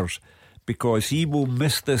weathers, because he will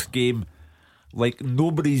miss this game like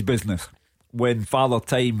nobody's business when Father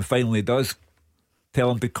Time finally does tell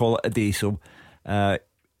him to call it a day. So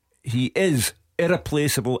he is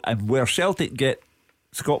irreplaceable, and where Celtic get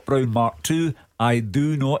Scott Brown Mark II, I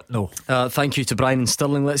do not know. Thank you to Brian and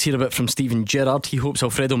Stirling. Let's hear a bit from Stephen Gerrard. He hopes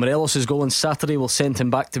Alfredo Morelos' goal on Saturday will send him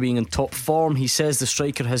back to being in top form. He says the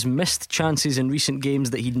striker has missed chances in recent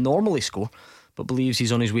games that he'd normally score, but believes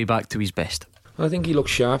he's on his way back to his best. I think he looked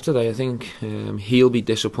sharp today. I think he'll be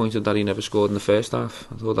disappointed that he never scored in the first half.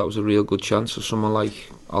 I thought that was a real good chance for someone like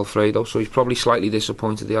Alfredo, so he's probably slightly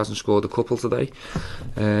disappointed he hasn't scored a couple today,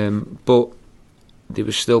 but there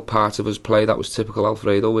was still part of his play that was typical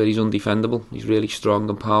Alfredo, where he's undefendable. He's really strong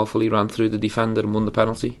and powerful. He ran through the defender and won the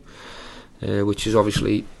penalty, which is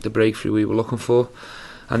obviously the breakthrough we were looking for.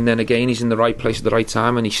 And then again, he's in the right place at the right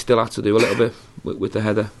time, and he still had to do a little bit with the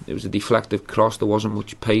header. It was a deflective cross, there wasn't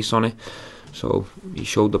much pace on it, so he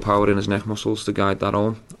showed the power in his neck muscles to guide that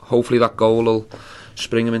home. Hopefully that goal will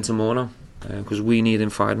spring him into more now, because we need him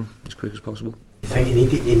fighting as quick as possible. You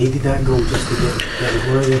think he needed that goal just to get the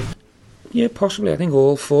goal there? Yeah, possibly. I think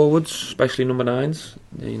all forwards, especially number 9s,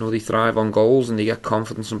 they thrive on goals and they get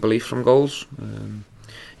confidence and belief from goals.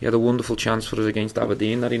 He had a wonderful chance for us against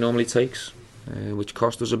Aberdeen that he normally takes, which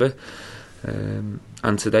cost us a bit.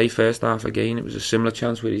 And today, first half again, it was a similar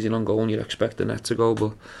chance where he's in on goal and you'd expect the net to go,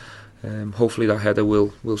 but Hopefully that header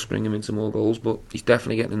will spring him into more goals, but he's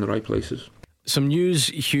definitely getting in the right places. Some news,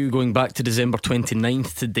 Hugh, going back to December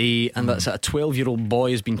 29th today, and that's that a 12-year-old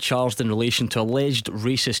boy has been charged in relation to alleged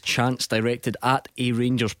racist chants directed at a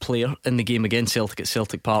Rangers player in the game against Celtic at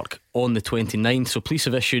Celtic Park on the 29th. So police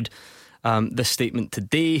have issued this statement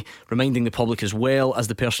today, reminding the public as well, as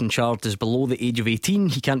the person charged is below the age of 18,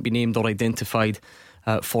 he can't be named or identified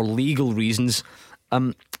for legal reasons,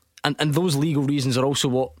 and those legal reasons are also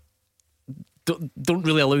what don't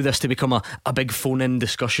really allow this to become a big phone-in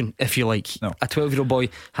discussion, if you like. No. A 12-year-old boy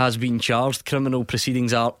has been charged. Criminal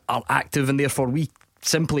proceedings are active, and therefore we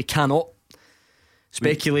simply cannot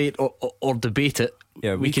speculate or debate it.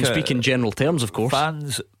 Yeah, we can speak in general terms, of course.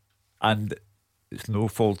 Fans, and it's no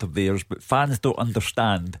fault of theirs, but fans don't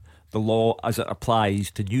understand the law as it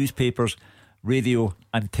applies to newspapers, radio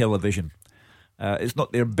and television. It's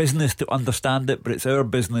not their business to understand it, but it's our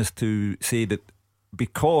business to say that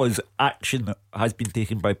because action has been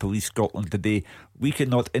taken by Police Scotland today, we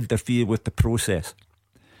cannot interfere with the process.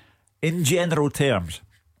 In general terms,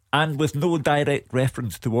 and with no direct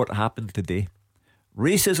reference to what happened today,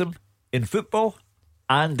 racism in football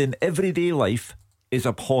and in everyday life is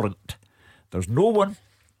abhorrent. There's no one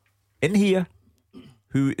in here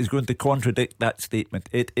who is going to contradict that statement.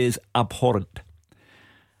 It is abhorrent.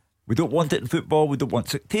 We don't want it in football. We don't want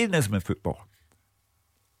sectarianism in football.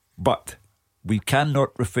 But we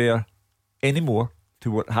cannot refer anymore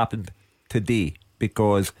to what happened today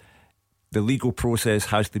because the legal process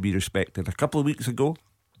has to be respected. A couple of weeks ago,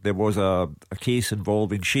 there was a case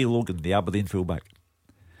involving Shay Logan, the Aberdeen fullback,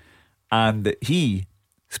 and he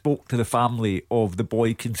spoke to the family of the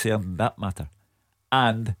boy concerned in that matter,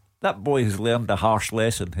 and that boy has learned a harsh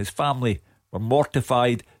lesson. His family were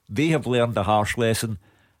mortified. They have learned a harsh lesson,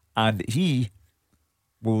 and he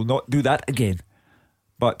will not do that again.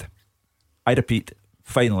 But I repeat,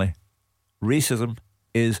 finally, racism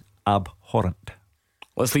is abhorrent.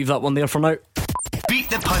 Let's leave that one there for now. Beat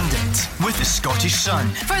the Pundit with the Scottish Sun.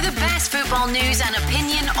 For the best football news and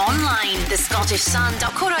opinion online,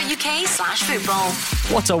 thescottishsun.co.uk/football.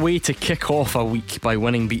 What a way to kick off a week by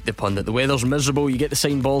winning Beat the Pundit. The weather's miserable, you get the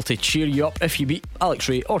signed ball to cheer you up if you beat Alex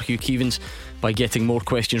Ray or Hugh Keevins by getting more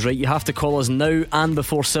questions right. You have to call us now and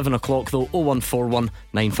before 7 o'clock though. 0141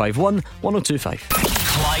 951 1025.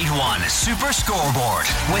 Clyde One Super Scoreboard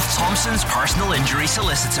with Thompson's personal injury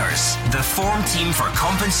solicitors. The form team for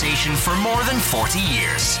compensation for more than 40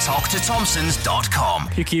 years. Talk to Thompsons.com.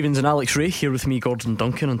 Hugh Keevins and Alex Ray here with me, Gordon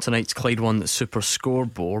Duncan, on tonight's Clyde One Super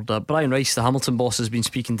Scoreboard. Brian Rice, the Hamilton boss, has been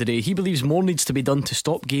speaking today. He believes more needs to be done to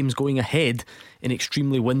stop games going ahead in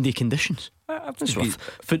extremely windy conditions.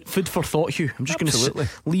 Food for thought, Hugh. I'm just going to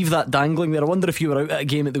leave that dangling there. I wonder if you were out at a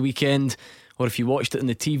game at the weekend or if you watched it on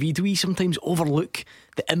the TV. Do we sometimes overlook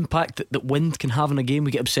the impact that wind can have in a game?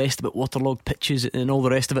 We get obsessed about waterlogged pitches and all the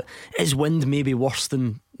rest of it. Is wind maybe worse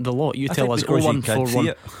than the lot? You tell us.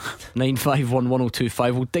 0141 951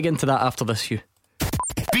 1025. We'll dig into that after this, Hugh.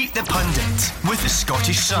 Beat the Pundit with the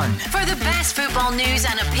Scottish Sun. For the best football news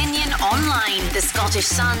and opinion online,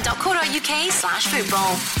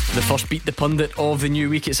 thescottishsun.co.uk/football. The first Beat the Pundit of the new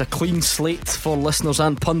week. It's a clean slate for listeners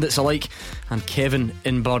and pundits alike. And Kevin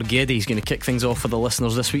in Bargeddy is going to kick things off for the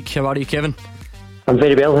listeners this week. How are you, Kevin? I'm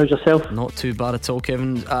very well. How's yourself? Not too bad at all,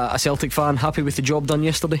 Kevin. A Celtic fan, happy with the job done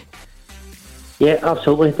yesterday? Yeah,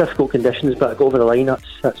 absolutely. Difficult conditions, but I go over the line.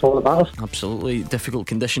 That's all that matters. Absolutely difficult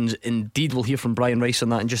conditions indeed. We'll hear from Brian Rice on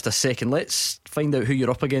that in just a second. Let's find out who you're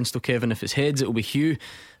up against, though, Kevin. If it's heads, it'll be Hugh,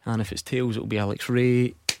 and if it's tails, it'll be Alex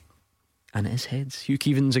Ray. And it is heads. Hugh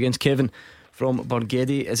Keevins against Kevin from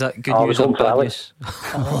Bargeddy. Is that good news or bad news?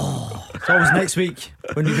 It's always next week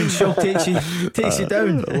when you've been show takes you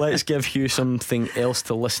down. Let's give Hugh something else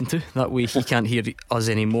to listen to. That way he can't hear us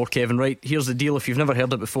anymore, Kevin. Right, here's the deal. If you've never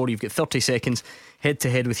heard it before, you've got 30 seconds head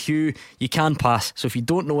to head with Hugh. You can pass, so if you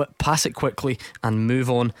don't know it, pass it quickly and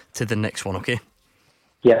move on to the next one, okay?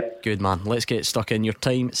 Yeah. Good man. Let's get stuck in. Your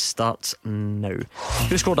time starts now.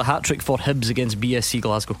 Who scored a hat-trick for Hibs against BSC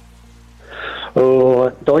Glasgow?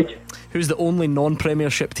 Deutsch. Who's the only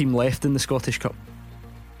non-Premiership team left in the Scottish Cup?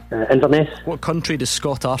 Inverness. What country does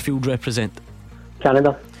Scott Arfield represent?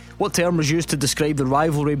 Canada. What term was used to describe the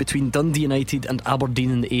rivalry between Dundee United and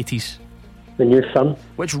Aberdeen in the 80s? The New Sun.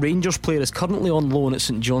 Which Rangers player is currently on loan at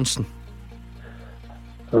St Johnstone?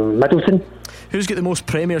 Middleton. Who's got the most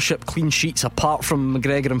Premiership clean sheets apart from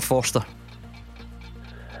McGregor and Forster?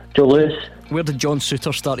 Joe Lewis. Where did John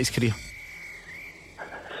Souttar start his career?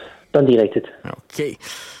 Dundee United. Okay.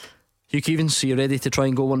 Hugh Keevins, are you ready to try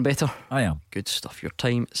and go one better? I am. Good stuff. Your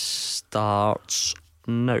time starts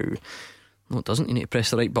now. No, it doesn't. You need to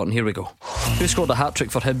press the right button. Here we go. Who scored a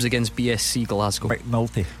hat-trick for Hibs against BSC Glasgow?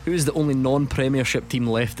 McNulty. Who is the only non-Premiership team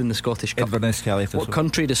left in the Scottish Cup? Inverness, Caley. What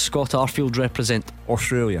country does Scott Arfield represent?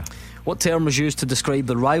 Australia. What term was used to describe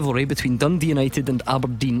the rivalry between Dundee United and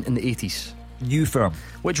Aberdeen in the 80s? New firm.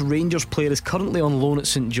 Which Rangers player is currently on loan at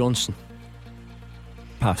St Johnstone?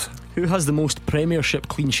 Pass. Who has the most Premiership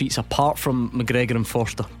clean sheets apart from McGregor and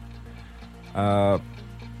Forster? Joe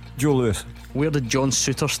Lewis. Where did John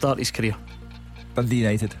Souttar start his career? Dundee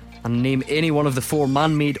United. And name any one of the 4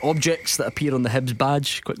 man-made objects that appear on the Hibs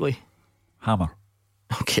badge quickly. Hammer.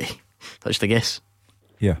 Okay, that's the guess.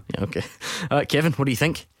 Yeah. Okay. Kevin, what do you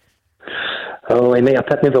think? Oh, he might have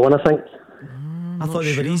picked me for one, I think. I thought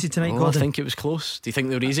they were easy tonight, Gordon. I think it was close. Do you think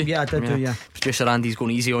they were easy? Yeah, I did too, yeah. Producer Andy's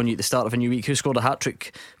going easy on you at the start of a new week. Who scored a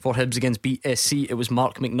hat-trick for Hibs against BSC? It was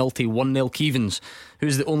Mark McNulty. 1-0 Keevins.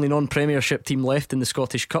 Who's the only non-Premiership team left in the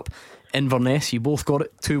Scottish Cup? Inverness. You both got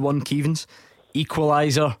it. 2-1 Keevins.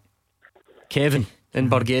 Equaliser Kevin in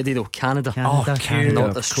Bargeddie though. Canada. Canada,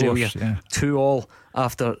 not Australia. Course, yeah. 2-2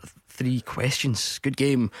 after 3 questions. Good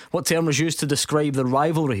game. What term was used to describe the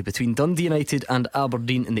rivalry between Dundee United and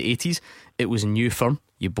Aberdeen in the 80s? It was new firm.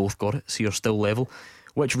 You both got it, so you're still level.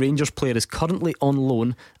 Which Rangers player is currently on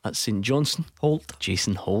loan at St Johnstone? Holt.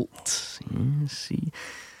 Jason Holt. See.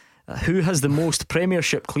 Who has the most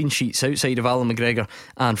Premiership clean sheets outside of Alan McGregor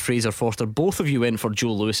and Fraser Forster? Both of you went for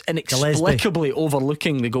Joe Lewis, inexplicably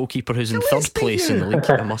overlooking the goalkeeper who's in third place in the league,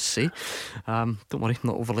 I must say. Don't worry, I'm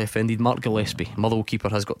not overly offended. Mark Gillespie, Motherwell keeper,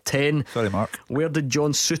 has got 10. Sorry, Mark. Where did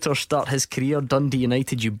John Souttar start his career? Dundee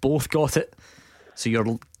United. You both got it, so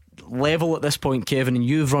you're level at this point, Kevin, and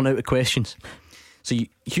you've run out of questions. So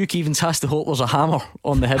Hugh Keevins has to hope there's a hammer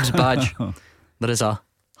on the Hibs badge. There is a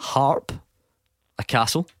harp, a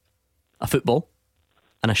castle, a football,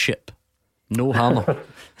 and a ship. No hammer.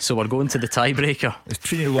 So we're going to the tiebreaker. It's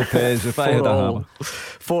Trini Lopez. If I had a hammer.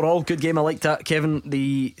 4-4. Good game. I like that, Kevin.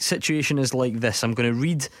 The situation is like this. I'm going to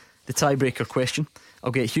read the tiebreaker question.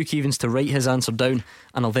 I'll get Hugh Keevins to write his answer down,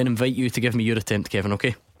 and I'll then invite you to give me your attempt, Kevin.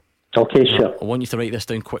 Okay? Okay, sure. I want you to write this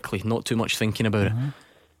down quickly, not too much thinking about it.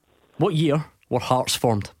 What year were Hearts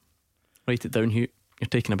formed? Write it down, Hugh. You're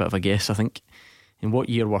taking a bit of a guess, I think. In what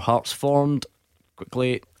year were Hearts formed?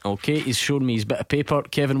 Quickly. Okay, he's shown me his bit of paper.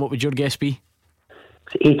 Kevin, what would your guess be?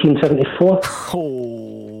 1874.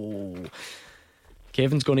 Oh,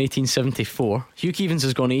 Kevin's gone 1874. Hugh Keevins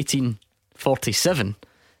has gone 1847.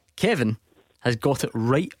 Kevin has got it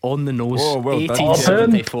right on the nose. Oh, well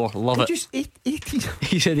 1874. done. Love it. Just 18.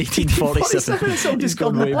 He said 1847. He's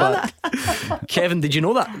gone way back. Kevin, did you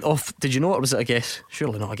know that? Did you know it, or was it a guess?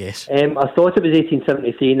 Surely not a guess. I thought it was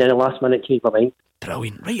 1873, and then the last minute changed my mind.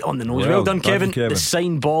 Brilliant. Right on the nose. Well done, Kevin. The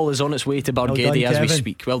signed ball is on its way to Bargeddie as we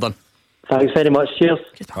speak. Well done. Thanks very much. Cheers.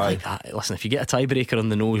 Like that. Listen, if you get a tiebreaker on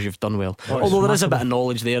the nose, you've done well. Although there is a bit of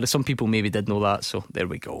knowledge there. Some people maybe did know that, so there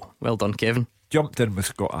we go. Well done, Kevin. Jumped in with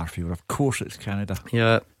Scott Arfield. Of course it's Canada.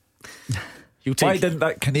 Yeah. Why didn't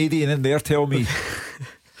that Canadian in there tell me?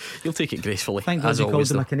 You'll take it gracefully. Thank God you called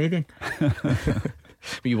him a Canadian.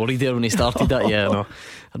 Were you worried there when he started that? Yeah, no. I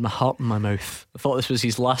had my heart in my mouth. I thought this was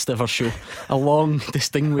his last ever show. A long,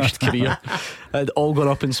 distinguished career. It had all gone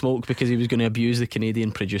up in smoke because he was going to abuse the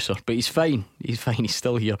Canadian producer. But he's fine. He's fine. He's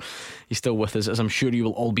still here. He's still with us, as I'm sure you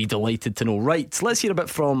will all be delighted to know. Right, let's hear a bit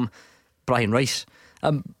from Brian Rice.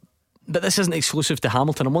 But this isn't exclusive to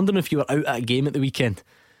Hamilton. I'm wondering if you were out at a game at the weekend.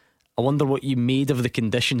 I wonder what you made of the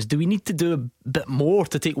conditions. Do we need to do a bit more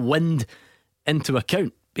to take wind into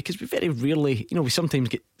account? Because we very rarely, we sometimes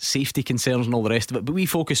get safety concerns and all the rest of it, but we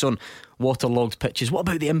focus on waterlogged pitches. What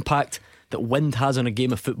about the impact that wind has on a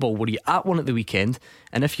game of football? Were you at one at the weekend?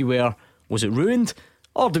 And if you were, was it ruined?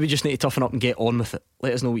 Or do we just need to toughen up and get on with it?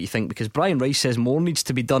 Let us know what you think, because Brian Rice says more needs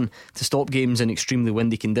to be done to stop games in extremely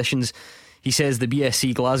windy conditions. He says the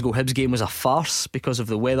BSC Glasgow Hibs game was a farce because of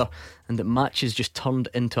the weather, and that matches just turned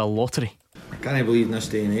into a lottery. I can't believe in this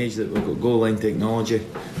day and age that we've got goal line technology,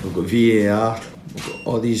 we've got VAR, we've got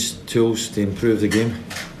all these tools to improve the game,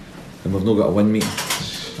 and we've not got a wind meter.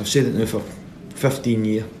 I've said it now for 15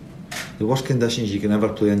 years. The worst conditions you can ever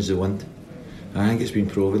play in is the wind. I think it's been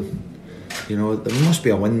proven. There must be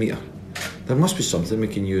a wind meter. There must be something we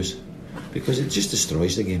can use, because it just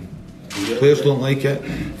destroys the game. Players don't like it,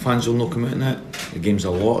 fans will not come out in it, the game's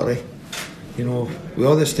a lottery. With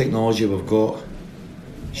all this technology we've got,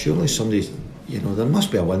 surely somebody, there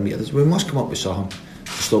must be a wind meter. We must come up with something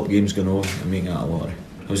to stop games going over and making it a lottery.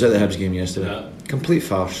 I was at the Hibs game yesterday. Complete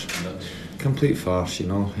farce. Complete farce,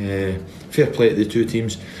 fair play to the two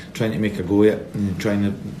teams trying to make a go at it and trying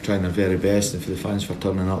their very best, and for the fans for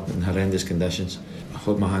turning up in horrendous conditions. I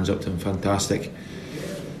hold my hands up to them. Fantastic.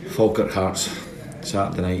 Falkirk Hearts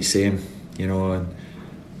Saturday night, same. you know, and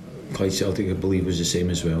Clyde Celtic, I believe, was the same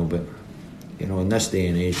as well. But you know, in this day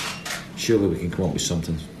and age, surely we can come up with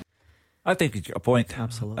something. I think you've got a point.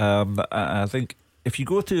 Absolutely. I think if you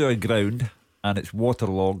go to a ground and it's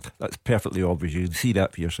waterlogged, that's perfectly obvious. You can see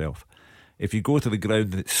that for yourself. If you go to the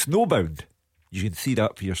ground and it's snowbound, you can see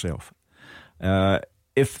that for yourself.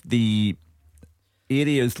 If the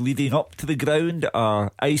areas leading up to the ground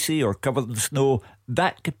are icy or covered in snow,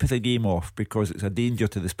 that could put a game off because it's a danger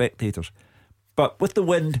to the spectators. But with the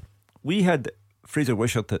wind, we had Fraser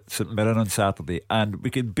Wishart at St Mirren on Saturday, and we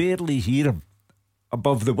could barely hear him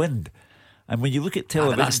above the wind. And when you look at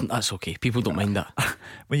television, that's okay. People don't mind that.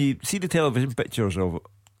 When you see the television pictures of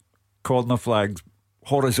corner flags,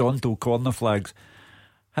 horizontal corner flags,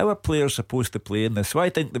 how are players supposed to play in this? So I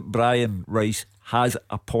think that Brian Rice has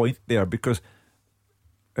a point there, because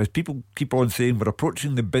as people keep on saying, we're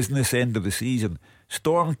approaching the business end of the season.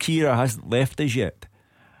 Storm Ciara hasn't left us yet.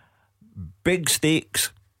 Big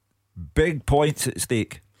stakes, big points at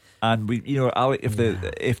stake, and we, you know, Alec,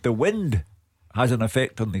 if the wind has an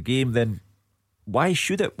effect on the game, then why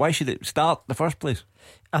should it start in the first place?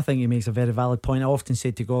 I think he makes a very valid point. I often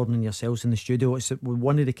say to Gordon and yourselves in the studio, it's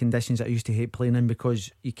one of the conditions that I used to hate playing in,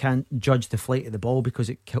 because you can't judge the flight of the ball because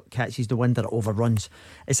it catches the wind or it overruns.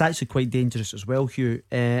 It's actually quite dangerous as well, Hugh.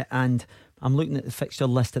 And I'm looking at the fixture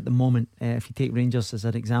list at the moment. If you take Rangers as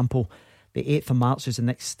an example, the 8th of March is the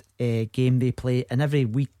next game they play, and every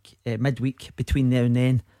week, midweek between now and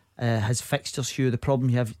then, has fixtures, Hugh. The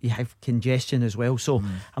problem you have congestion as well, so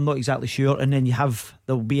I'm not exactly sure. And then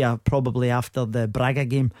there'll be probably after the Braga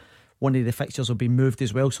game, one of the fixtures will be moved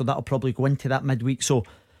as well, so that'll probably go into that midweek. So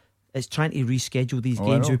it's trying to reschedule these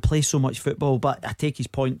games. We play so much football, but I take his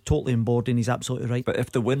point totally on board, and he's absolutely right. But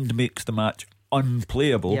if the wind makes the match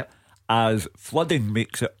unplayable, as flooding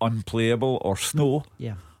makes it unplayable, or snow,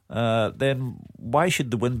 then why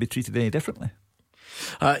should the wind be treated any differently?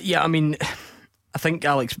 I mean, I think,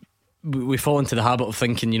 Alex, we fall into the habit of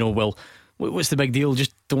thinking, you know, well, what's the big deal?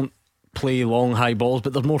 Just don't play long high balls.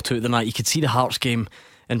 But there's more to it than that. You could see the Hearts game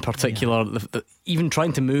in particular, even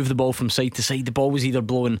trying to move the ball from side to side, the ball was either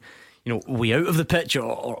blowing, you know, way out of the pitch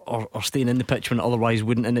or staying in the pitch when it otherwise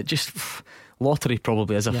wouldn't. And it just, lottery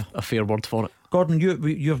probably is a fair word for it. Gordon, you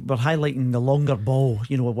were highlighting the longer ball,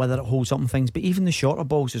 you know, whether it holds up and things, but even the shorter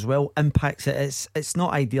balls as well impacts it. It's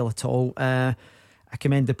not ideal at all. I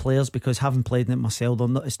commend the players, because having played in it myself,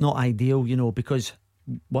 it's not ideal, you know, because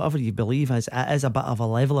whatever you believe is, it is a bit of a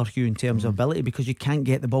leveler, Hugh, in terms of ability, because you can't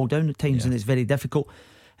get the ball down at times, and it's very difficult,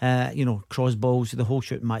 you know, cross balls, the whole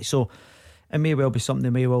shooting match. So it may well be something they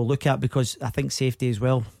may well look at, because I think safety as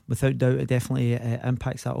well, without doubt, it definitely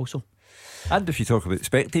impacts that also. And if you talk about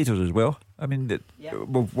spectators as well, I mean,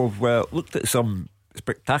 we've looked at some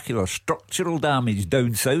spectacular structural damage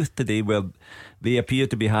down south today, where they appear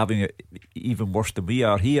to be having it even worse than we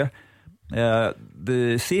are here.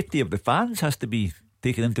 The safety of the fans has to be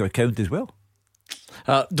taken into account as well.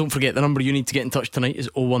 Don't forget, the number you need to get in touch tonight is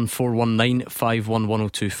 01419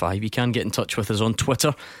 511025. You can get in touch with us on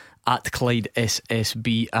Twitter at Clyde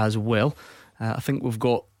SSB as well. I think we've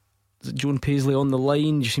got Joan Paisley on the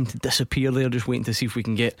line. You seem to disappear there, just waiting to see if we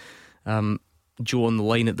can get Joe on the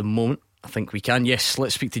line at the moment. I think we can. Yes,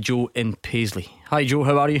 let's speak to Joe in Paisley. Hi Joe,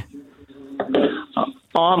 how are you?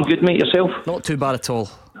 I'm good, mate. Yourself? Not too bad at all.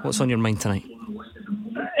 What's on your mind tonight?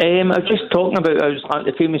 I was just talking about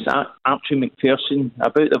the famous Archie McPherson,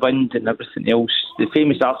 about the wind and everything else. The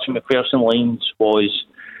famous Archie McPherson lines was,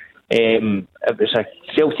 it was a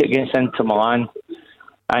Celtic against Inter Milan,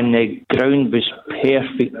 and the ground was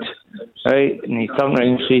perfect, right? And he turned around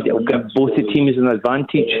and said it'll give both the teams an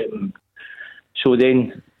advantage. So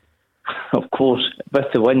then, of course, with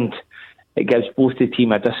the wind, it gives both the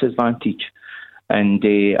team a disadvantage. And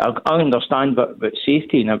I understand about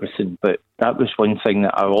safety and everything, but that was one thing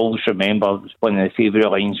that I always remember. It was one of the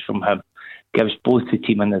favourite lines from him. Gives both the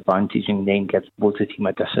team an advantage and then gives both the team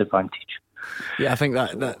a disadvantage. Yeah, I think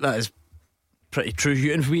that is pretty true.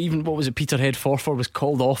 And even, what was it, Peterhead Forfar was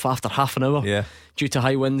called off after half an hour due to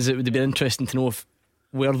high winds. It would have been interesting to know if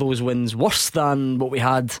were those winds worse than what we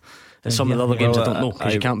had in some of the other games. I don't know,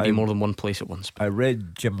 because you can't be more than one place at once. I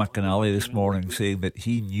read Jim McInally this morning saying that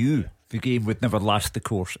he knew the game would never last the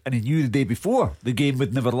course, and he knew the day before the game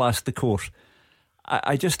would never last the course.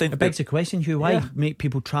 I just think it begs the question, Hugh, why make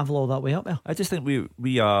people travel all that way up there? I just think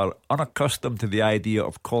we are unaccustomed to the idea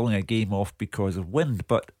of calling a game off because of wind.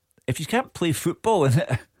 But if you can't play football in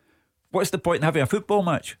it, what's the point in having a football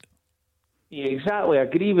match? Yeah, exactly. I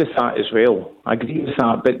agree with that as well.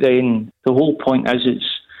 But then the whole point is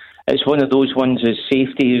it's one of those ones is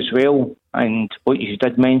safety as well, and what you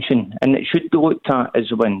did mention, and it should be looked at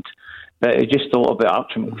as wind. But I just thought about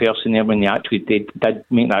Archie McPherson there when he actually did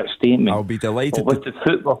make that statement. I'll be delighted with the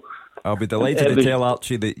football. I'll be delighted to tell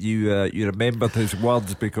Archie that you remembered his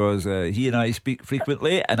words, because he and I speak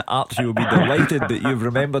frequently, and Archie will be delighted that you've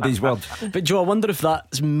remembered his words. But Joe, I wonder if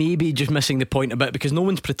that's maybe just missing the point a bit, because no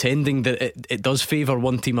one's pretending that it does favour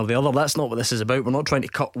one team or the other. That's not what this is about. We're not trying to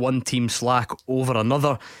cut one team slack over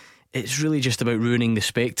another. It's really just about ruining the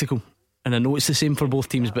spectacle. And I know it's the same for both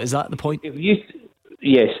teams, but is that the point?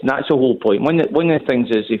 Yes, that's the whole point. One of the things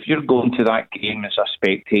is, if you're going to that game as a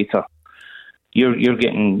spectator, you're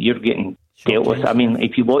getting dealt with. I mean,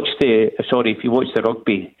 if you watch the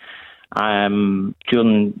rugby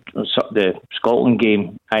during the Scotland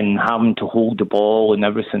game, and having to hold the ball and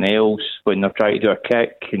everything else when they're trying to do a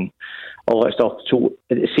kick and all that stuff. So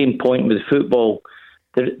at the same point with the football,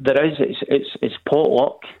 it's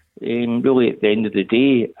potluck. Really at the end of the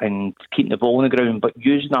day, and keeping the ball on the ground, but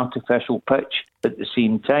using artificial pitch at the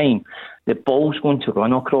same time. The ball's going to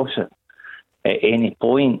run across it at any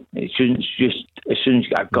point. As soon as you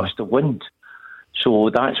get a gust of wind.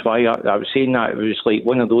 So that's why I was saying that it was like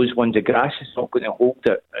one of those ones. The grass is not going to hold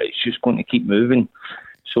it; it's just going to keep moving.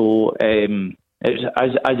 So as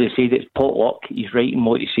I said, it's potluck. He's right in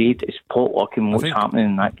what he said. It's potluck in what's happening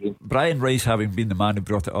in that game. Brian Rice, having been the man who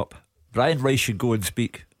brought it up, Brian Rice should go and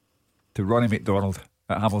speak to Ronnie McDonald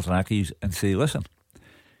at Hamilton Accies and say, listen,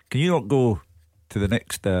 can you not go to the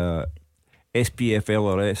next SPFL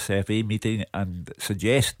or SFA meeting and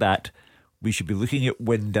suggest that we should be looking at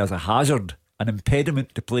wind as a hazard, an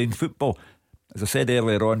impediment to playing football? As I said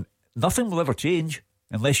earlier on, nothing will ever change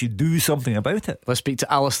unless you do something about it. Let's speak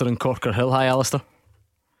to Alistair in Corker Hill. Hi, Alistair.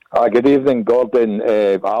 Good evening, Gordon,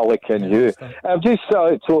 Alec and you. I've just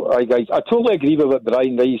guys, I totally agree with what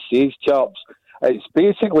Brian Rice says, chaps. It's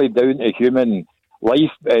basically down to human life,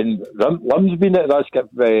 and Lum's been at risk of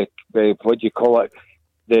what do you call it?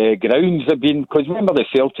 The grounds have been, because remember the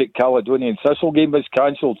Celtic Caledonian Thistle game was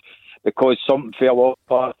cancelled because something fell off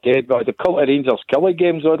Parkhead. But the Culture Rangers Killie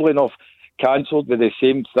games, oddly enough, cancelled with the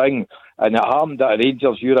same thing, and it happened at a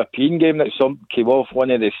Rangers European game that some came off one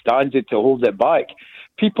of the stands to hold it back.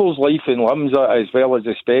 People's life in limbs, as well as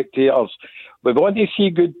the spectators. We want to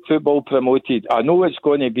see good football promoted. I know it's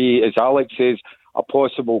going to be, as Alex says, a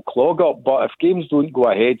possible clog-up, but if games don't go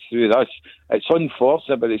ahead through this, it's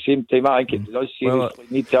unfortunate, but at the same time I think it does seriously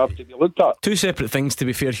need to have to be looked at. Two separate things, to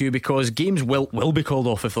be fair, Hugh, because games will be called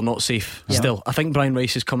off if they're not safe. Yeah. Still, I think Brian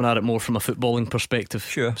Rice is coming at it more from a footballing perspective.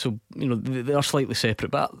 Sure. So, they are slightly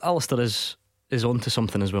separate, but Alistair is on to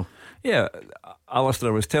something as well. Yeah,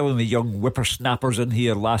 Alistair was telling the young whippersnappers in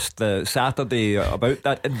here last Saturday about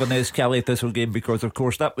that Inverness Caley Thistle game, because of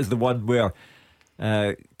course that was the one where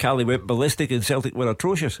Caley went ballistic and Celtic were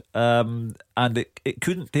atrocious, and it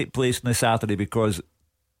couldn't take place on the Saturday because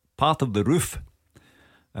part of the roof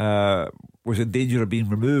was in danger of being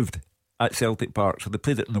removed at Celtic Park, so they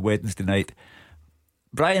played it on the Wednesday night.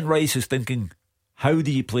 Brian Rice is thinking, how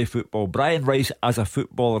do you play football? Brian Rice, as a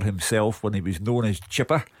footballer himself, when he was known as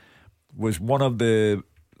Chipper, was one of the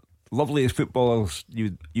loveliest footballers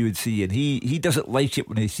you would see, and he doesn't like it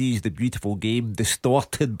when he sees the beautiful game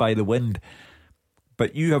distorted by the wind.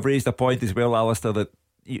 But you have raised a point as well, Alistair, that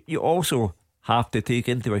you also have to take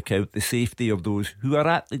into account the safety of those who are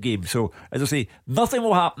at the game. So, as I say, nothing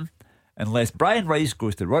will happen unless Brian Rice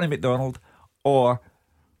goes to Ronnie McDonald, or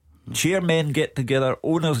chairmen get together,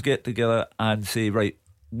 owners get together and say, right,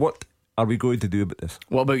 what are we going to do about this?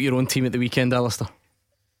 What about your own team at the weekend, Alistair?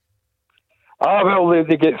 Well,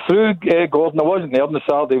 they get through, Gordon. I wasn't there on the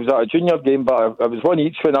Saturday. It was at a junior game, but I was one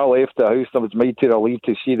each when I left the house. I was mighty relieved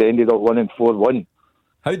to see they ended up winning 4-1.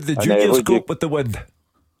 How did the juniors cope with the wind?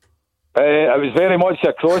 It was very much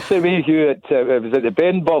across the way, Hugh. It was at the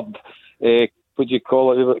Benbird, what do you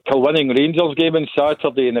call it, Kilwinning Rangers game on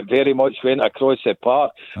Saturday, and it very much went across the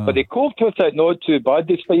park. But they coped with it not too bad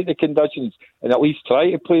despite the conditions, and at least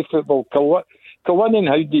try to play football. Kilwinning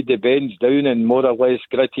hounded the Bens down and more or less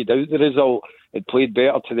gritted out the result and played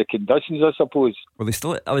better to the conditions, I suppose. Are they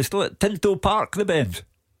still at Tinto Park, the Bens?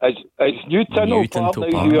 It's New Tinto Park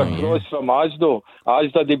now, you across from Asda.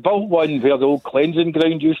 They built one where the old cleansing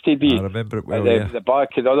ground used to be. I remember it well, the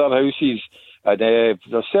back of the other houses. And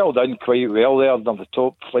they're settled in quite well there. They're the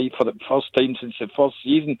top flight for the first time since the first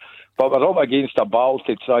season. But we're up against a battle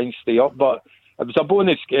to try and stay up. But it was a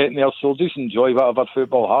bonus getting there, so just enjoy whatever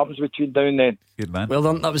football happens between now and then. Good man. Well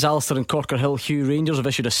done. That was Alistair in Corker Hill. Hugh, Rangers have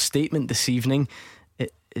issued a statement this evening.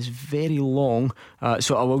 It is very long,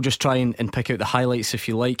 so I will just try and pick out the highlights if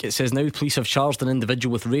you like. It says, now police have charged an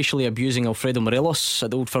individual with racially abusing Alfredo Morelos at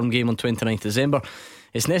the Old Firm game on 29th December.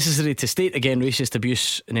 It's necessary to state again, racist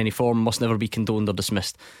abuse in any form must never be condoned or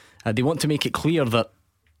dismissed. They want to make it clear that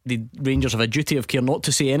the Rangers have a duty of care not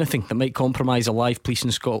to say anything that might compromise a live Police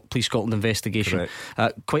Scotland investigation.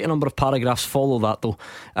 Quite a number of paragraphs follow that, though.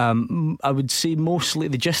 I would say mostly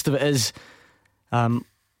the gist of it is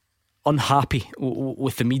unhappy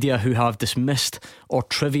with the media who have dismissed or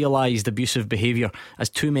trivialised abusive behaviour, as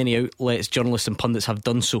too many outlets, journalists and pundits have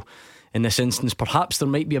done so in this instance. Perhaps there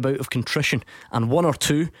might be a bout of contrition, and one or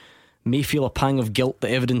two may feel a pang of guilt. The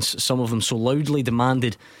evidence some of them so loudly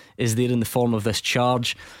demanded is there in the form of this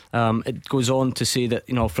charge. It goes on to say that,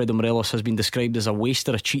 Alfredo Morelos has been described as a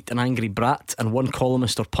waster, a cheat, an angry brat, and one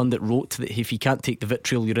columnist or pundit wrote that if you can't take the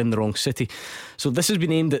vitriol, you're in the wrong city. So this has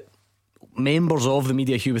been aimed at members of the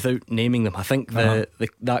media, Hugh, without naming them. I think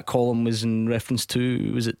that column was in reference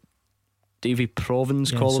to, was it Davy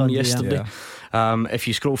Provin's column Sunday, yesterday? If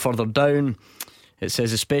you scroll further down, it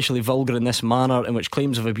says, especially vulgar in this manner, in which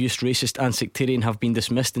claims of abuse, racist and sectarian have been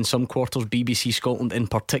dismissed in some quarters, BBC Scotland in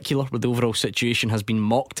particular, where the overall situation has been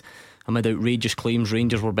mocked amid outrageous claims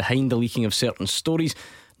Rangers were behind the leaking of certain stories.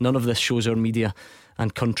 None of this shows our media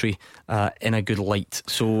and country in a good light.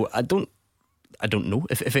 So I don't know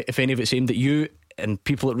if any of it's aimed at you, and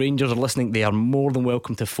people at Rangers are listening. They are more than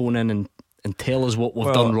welcome to phone in and tell us what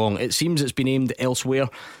we've done wrong. It seems it's been aimed elsewhere.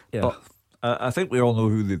 But I think we all know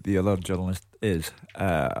who the other journalist is.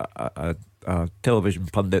 A television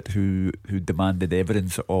pundit who demanded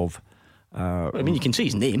evidence of. You can see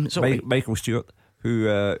his name. It's Michael Stewart,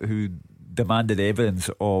 who demanded evidence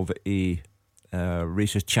of a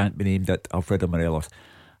racist chant being aimed at Alfredo Morelos.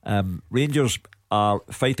 Rangers are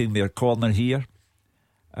fighting their corner here.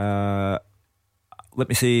 Let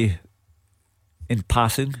me say, in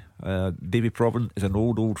passing, Davy Provan is an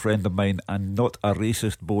old friend of mine and not a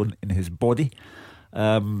racist bone in his body.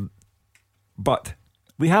 But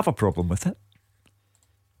we have a problem with it.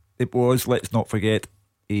 It was, let's not forget,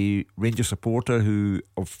 a Rangers supporter who,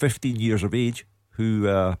 of 15 years of age,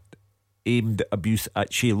 who aimed abuse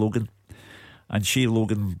at Shay Logan. And Shay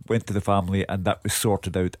Logan went to the family and that was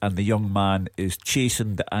sorted out, and the young man is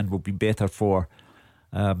chastened and will be better for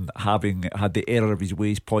having had the error of his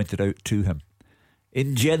ways pointed out to him.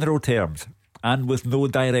 In general terms, and with no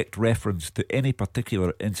direct reference to any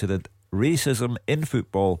particular incident, racism in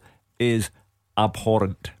football is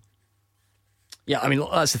abhorrent. Yeah, I mean,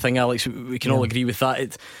 that's the thing, Alex. We can all agree with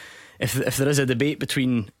that. If there is a debate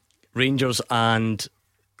between Rangers and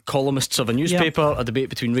columnists of a newspaper, a debate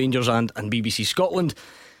between Rangers and BBC Scotland,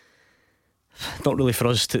 not really for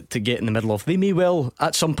us to get in the middle of. They may well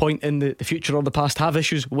at some point in the future or the past have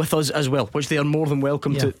issues with us as well, which they are more than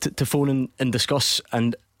welcome to phone in and discuss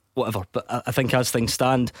and whatever. But I think as things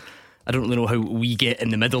stand, I don't really know how we get in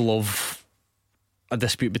the middle of a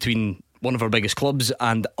dispute between one of our biggest clubs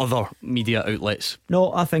and other media outlets.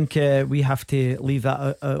 No, I think we have to leave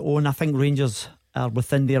that on. I think Rangers are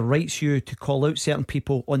within their rights, to call out certain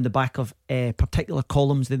people on the back of particular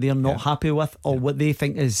columns that they're not happy with, or what they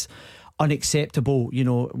think is unacceptable.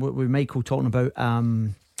 With Michael talking about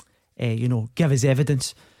give his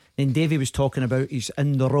evidence, then Davey was talking about he's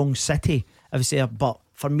in the wrong city, but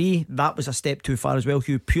for me that was a step too far as well,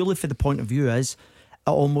 Hugh, purely for the point of view is it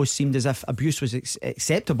almost seemed as if abuse was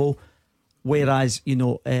acceptable, whereas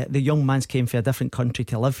the young man's came from a different country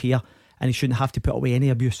to live here, and he shouldn't have to put away any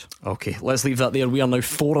abuse. Okay, let's leave that there. We are now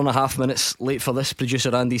 4.5 minutes late for this.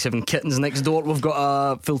 Producer Andy, 7 kittens next door. We've got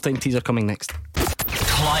a full-time teaser coming next.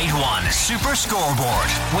 Clyde One Super Scoreboard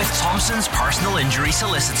with Thompson's personal injury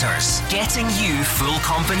solicitors. Getting you full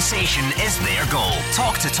compensation is their goal.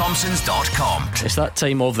 Talk to Thompsons.com. It's that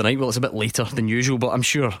time of the night. Well, it's a bit later than usual, but I'm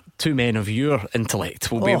sure two men of your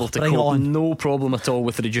intellect will be able to cope, no problem at all,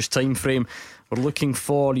 with the reduced time frame. We're looking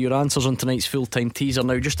for your answers on tonight's full-time teaser.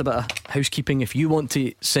 Now, just a bit of housekeeping. If you want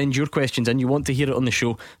to send your questions in, you want to hear it on the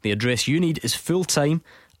show, the address you need is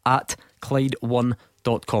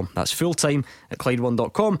fulltime@Clyde1.com. That's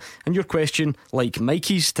fulltime@Clyde1.com. And your question, like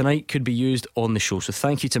Mikey's tonight, could be used on the show. So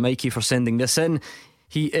thank you to Mikey for sending this in.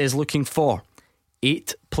 He is looking for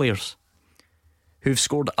 8 players who've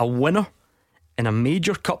scored a winner in a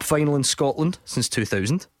major cup final in Scotland since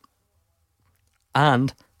 2000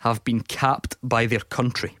 and have been capped by their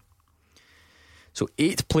country. So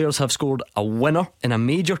 8 players have scored a winner in a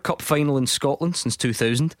major cup final in Scotland since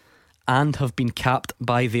 2000 and have been capped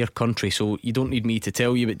by their country. So you don't need me to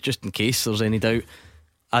tell you, but just in case there's any doubt,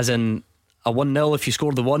 as in a 1-0, if you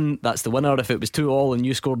scored the 1, that's the winner. If it was 2-2 and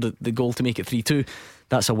you scored the goal to make it 3-2,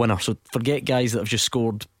 that's a winner. So forget guys that have just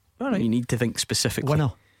scored. You need to think specifically.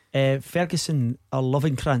 Winner, Ferguson or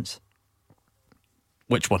Lovenkrands?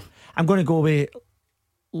 Which one? I'm going to go with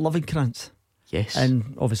Lovenkrands. Yes.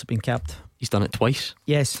 And obviously been capped. He's done it twice.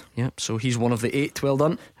 Yes. Yep. So he's one of the 8. Well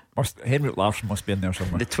done. Henrik Larsson must be in there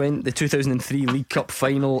somewhere. The 2003 League Cup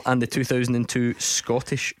final and the 2002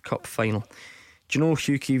 Scottish Cup final. Do you know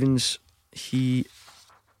Hugh Keevins? He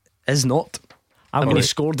is not. I mean, he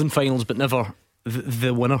scored in finals, but never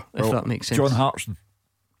the winner, if that makes sense. John Hartson.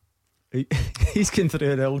 He's going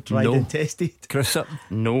through the old tried and tested. Chris Sutton.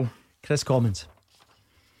 No. Chris Commons.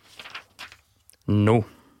 No.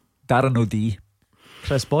 Darren O'Dea.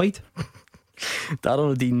 Chris Boyd.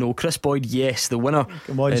 Darren O'Dea, no. Chris Boyd, yes, the winner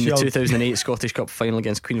in the 2008 Scottish Cup final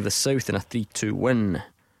against Queen of the South in a 3-2 win.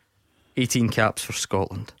 18 caps for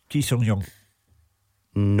Scotland. Ji Sung Young.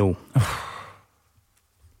 No.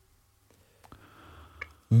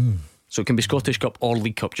 So it can be Scottish Cup or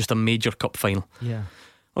League Cup, just a major cup final. Yeah.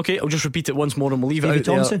 Okay, I'll just repeat it once more and we'll leave David it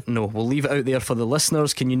out Thompson? there. No, we'll leave it out there for the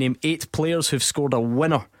listeners. Can you name 8 players who've scored a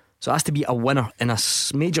winner? So it has to be a winner in a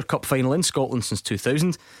major cup final in Scotland since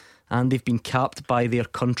 2000, and they've been capped by their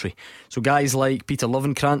country. So guys like Peter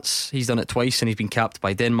Lovenkrantz, he's done it twice and he's been capped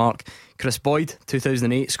by Denmark. Chris Boyd,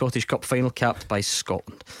 2008 Scottish Cup final, capped by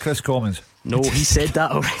Scotland. Chris Commons. No, he said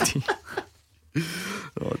that already.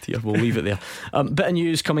 Oh dear, we'll leave it there. Bit of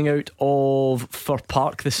news coming out of Fir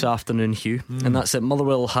Park this afternoon, Hugh, and that's that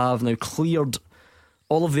Motherwell have now cleared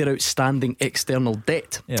all of their outstanding external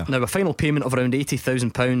debt. Now a final payment of around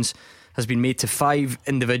 £80,000 has been made to 5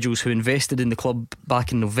 individuals who invested in the club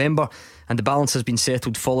back in November, and the balance has been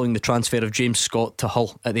settled following the transfer of James Scott to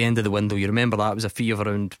Hull at the end of the window. You remember that, it was a fee of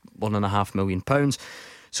around £1.5 million.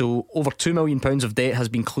 So over £2 million of debt has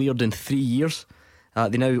been cleared in 3 years.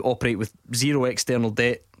 They now operate with 0 external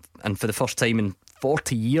debt, and for the first time in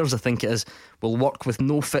 40 years I think it is, will work with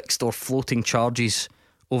no fixed or floating charges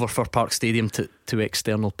over Fir Park Stadium to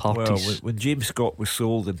external parties. Well, when James Scott was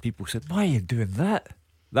sold and people said, why are you doing that?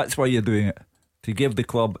 That's why you're doing it, to give the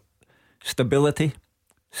club stability,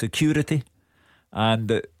 security.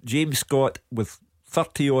 And James Scott, with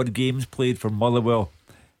 30 odd games played for Motherwell,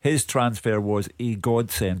 his transfer was a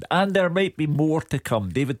godsend, and there might be more to come.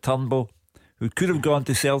 David Turnbull, who could have gone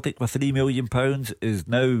to Celtic for £3 million, is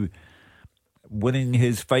now winning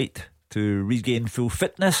his fight to regain full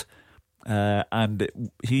fitness, and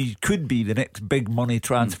he could be the next big money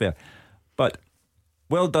transfer. But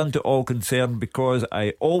well done to all concerned, because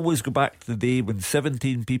I always go back to the day when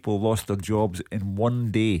 17 people lost their jobs in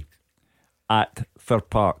one day at Fir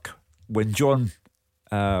Park, when John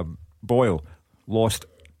Boyle lost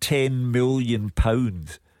 £10 million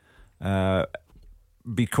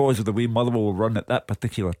because of the way Motherwell were run at that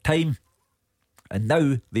particular time. And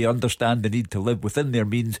now they understand the need to live within their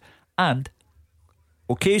means, and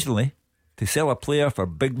occasionally to sell a player for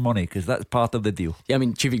big money, because that's part of the deal. Yeah, I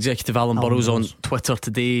mean, Chief Executive Alan Burrows on Twitter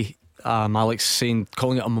today, Alex, saying,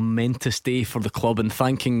 calling it a momentous day for the club and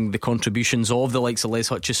thanking the contributions of the likes of Les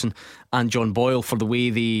Hutchison and John Boyle for the way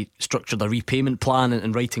they structured a repayment plan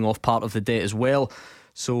and writing off part of the debt as well.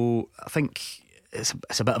 So I think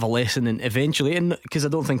it's a bit of a lesson, and eventually, because I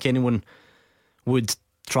don't think anyone would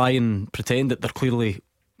try and pretend that they're clearly,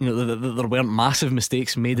 that there weren't massive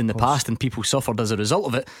mistakes made in the past and people suffered as a result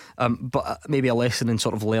of it, but maybe a lesson in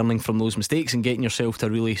sort of learning from those mistakes and getting yourself to a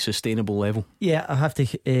really sustainable level. Yeah, I have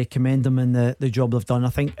to commend them in the job they've done. I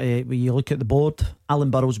think when you look at the board,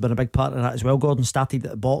 Alan Burrows has been a big part of that as well. Gordon started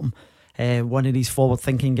at the bottom, one of these forward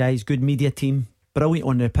thinking guys, good media team, brilliant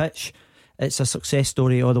on the pitch. It's a success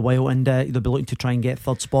story all the while, and they'll be looking to try and get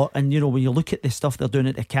third spot. And when you look at the stuff they're doing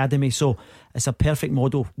at the academy, so it's a perfect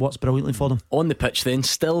model, works brilliantly for them. On the pitch then,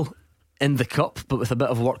 still in the cup, but with a bit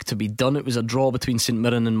of work to be done. It was a draw between St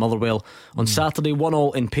Mirren and Motherwell on Saturday,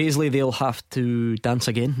 1-1 in Paisley. They'll have to dance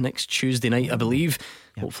again next Tuesday night, I believe.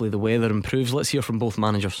 Hopefully the weather improves. Let's hear from both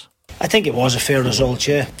managers. I think it was a fair result,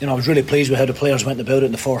 yeah. I was really pleased with how the players went about it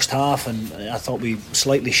in the first half, and I thought we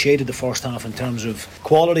slightly shaded the first half in terms of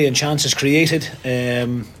quality and chances created.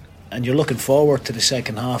 And you're looking forward to the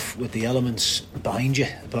second half with the elements behind you,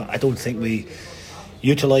 but I don't think we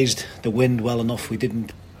utilised the wind well enough. We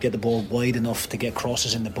didn't get the ball wide enough to get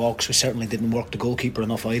crosses in the box. We certainly didn't work the goalkeeper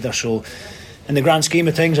enough either. So in the grand scheme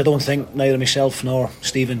of things, I don't think neither myself nor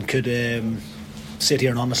Stephen could sit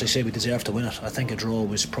here and honestly say we deserve to win it. I think a draw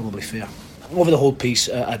was probably fair. Over the whole piece,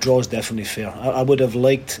 a draw is definitely fair. I would have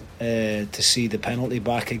liked to see the penalty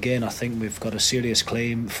back again. I think we've got a serious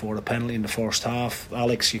claim for a penalty in the first half.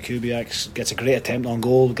 Alex Jakubiak gets a great attempt on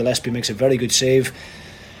goal. Gillespie makes a very good save,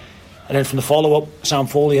 and then from the follow-up, Sam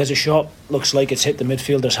Foley has a shot. Looks like it's hit the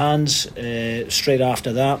midfielder's hands. Straight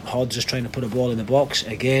after that, Hodds is trying to put a ball in the box.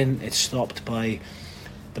 Again, it's stopped by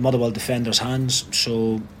the Motherwell defender's hands.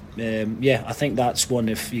 So I think that's one.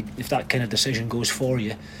 If that kind of decision goes for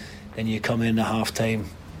you, then you come in at half time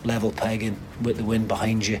level pegging with the wind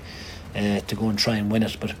behind you. to go and try and win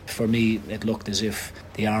it. But for me, it looked as if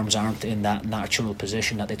the Arms aren't in that natural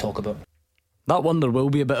position that they talk about. That one, there will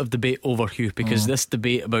be a bit of debate over, Hugh, because this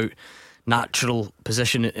debate about natural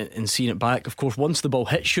position and seeing it back, of course, once the ball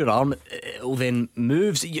hits your arm, it'll then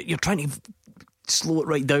moves. You're trying to slow it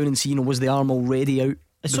right down and see, was the arm already out?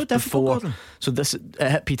 It's so difficult, Gordon. So this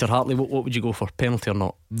hit Peter Hartley. What would you go for, penalty or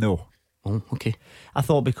not? No. Oh, okay. I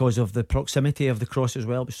thought because of the proximity of the cross as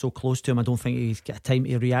well, it was so close to him, I don't think he's got time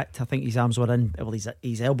to react. I think his arms were in, well,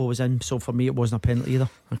 his elbow was in, so for me it wasn't a penalty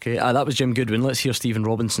either. Okay, that was Jim Goodwin. Let's hear Stephen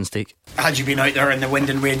Robinson's take. Had you been out there in the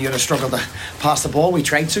wind and rain, you'd have struggled to pass the ball. We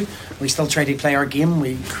tried to. We still tried to play our game.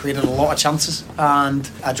 We created a lot of chances, and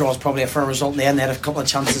a draw is probably a fair result in the end. They had a couple of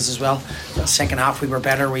chances as well. The second half we were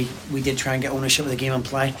better. We did try and get ownership of the game and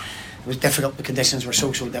play. It was difficult. The conditions were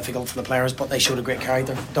so difficult for the players, but they showed a great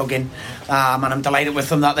character, dug in, and I'm delighted with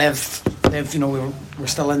them that they've we're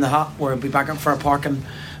still in the hat. We'll be back at Fir Park in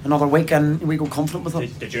another week, and we go confident with them.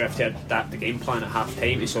 Did you have to adapt the game plan at half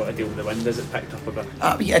time to sort of deal with the wind as it picked up a bit?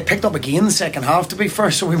 Yeah, it picked up again the second half, to be fair,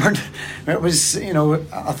 so we weren't. It was,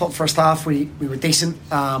 I thought first half we were decent,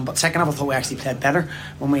 but second half I thought we actually played better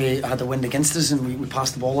when we had the wind against us and we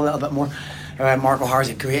passed the ball a little bit more. Mark O'Hara's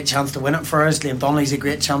a great chance to win it for us. Liam Donnelly's a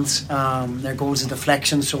great chance. Their goals a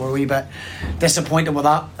deflection, so we're a wee bit disappointed with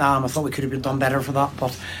that. I thought we could have done better for that,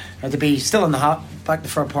 but to be still in the hat, back to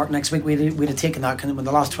Fir Park next week, we'd have taken that. With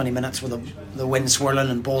the last 20 minutes with the wind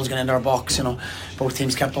swirling and balls going into our box, both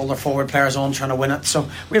teams kept all their forward players on trying to win it, so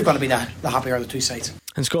we've got to be the happier of the two sides.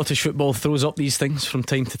 And Scottish football throws up these things from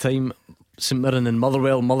time to time. St Mirren and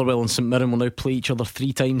Motherwell and St Mirren will now play each other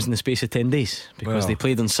 3 times in the space of 10 days because they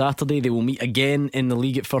played on Saturday. They will meet again in the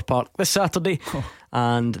league at Fir Park this Saturday,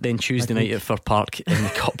 and then Tuesday night at Fir Park in the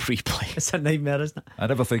Cup replay. It's a nightmare, isn't it? I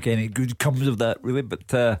never think any good comes of that, really.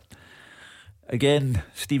 But again,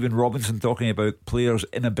 Stephen Robinson talking about players'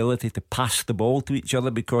 inability to pass the ball to each other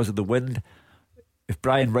because of the wind. If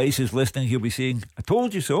Brian Rice is listening, he'll be saying, I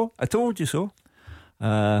told you so, I told you so.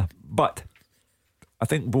 But I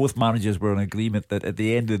think both managers were in agreement that at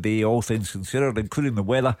the end of the day, all things considered, including the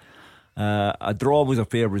weather, a draw was a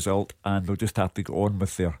fair result, and they'll just have to go on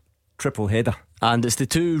with their triple header. And it's the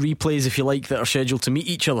 2 replays, if you like, that are scheduled to meet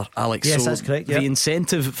each other, Alex. Yes, so that's correct. The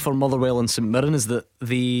incentive for Motherwell and St Mirren is that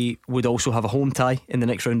they would also have a home tie in the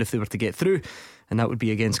next round if they were to get through, and that would be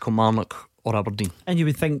against Kilmarnock or Aberdeen. And you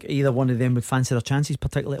would think either one of them would fancy their chances,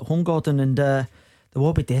 particularly at home, Gordon, and they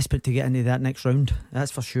will be desperate to get into that next round,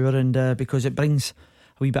 that's for sure. And because it brings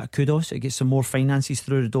a wee bit of kudos, it gets some more finances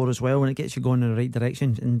through the door as well, and it gets you going in the right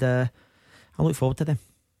direction, and I look forward to them.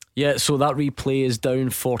 Yeah, so that replay is down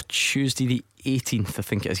for Tuesday the 18th, I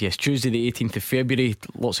think it is. Yes, Tuesday the 18th of February.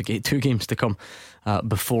 Lots of 2 games to come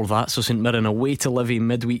before that. So St Mirren away to Livy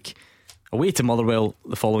midweek, away to Motherwell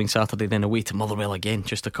the following Saturday, then away to Motherwell again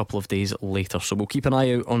just a couple of days later. So we'll keep an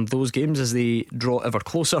eye out on those games as they draw ever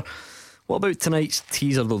closer. What about tonight's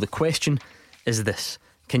teaser though? The question is this: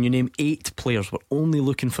 can you name 8 players, we're only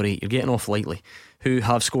looking for 8, you're getting off lightly, who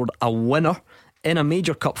have scored a winner in a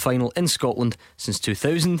major cup final in Scotland since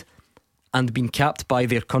 2000 and been capped by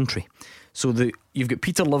their country? So you've got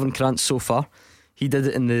Peter Lovenkrantz so far. He did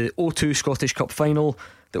it in the 02 Scottish Cup final,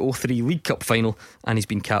 the 03 League Cup final, and he's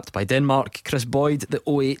been capped by Denmark. Chris Boyd, the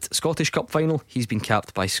 08 Scottish Cup final, he's been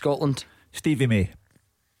capped by Scotland. Stevie May?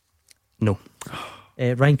 No.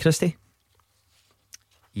 Ryan Christie?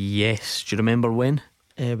 Yes. Do you remember when?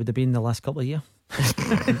 Would have been the last couple of years.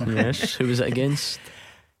 Yes. Who was it against?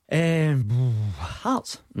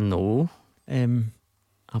 Hearts? No.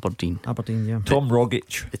 Aberdeen, yeah. Tom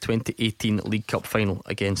Rogic. The 2018 League Cup final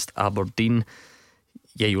against Aberdeen.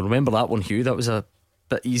 Yeah, you'll remember that one, Hugh. That was a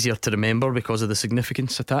bit easier to remember because of the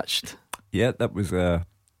significance attached. Yeah, that was a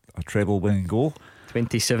treble winning goal.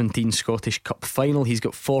 2017 Scottish Cup final. He's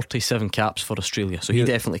got 47 caps for Australia, so he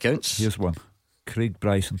definitely counts. Here's one: Craig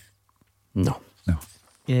Bryson. No.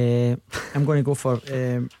 I'm going to go for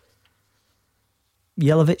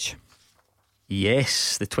Jelavic.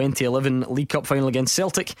 Yes, the 2011 League Cup final against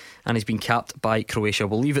Celtic, and he's been capped by Croatia.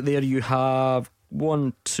 We'll leave it there. You have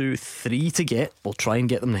 1, 2, 3 to get. We'll try and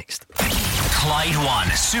get them next. Clyde One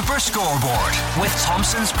Super Scoreboard with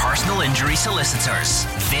Thompson's personal injury solicitors.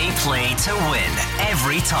 They play to win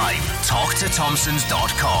every time. Talk to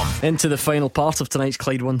Thompsons.com. Into the final part of tonight's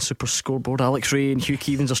Clyde One Super Scoreboard. Alex Ray and Hugh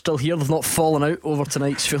Keevins are still here. They've not fallen out over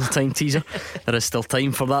tonight's full-time teaser. There is still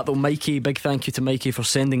time for that though. Mikey, big thank you to Mikey for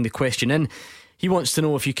sending the question in. He wants to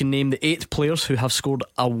know if you can name the 8 players who have scored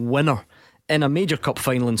a winner in a major cup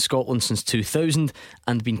final in Scotland since 2000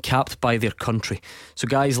 and been capped by their country. So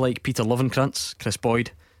guys like Peter Lovenkrantz, Chris Boyd,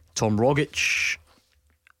 Tom Rogic,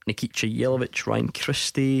 Nikica Jelavic, Ryan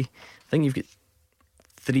Christie. I think you've got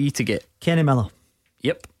 3 to get. Kenny Miller.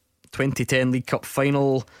 Yep. 2010 League Cup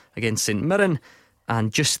final against St Mirren,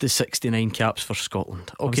 and just the 69 caps for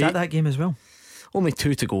Scotland. Okay. Was that game as well? Only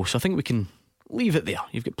 2 to go, so I think we can leave it there.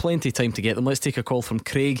 You've got plenty of time to get them. Let's take a call from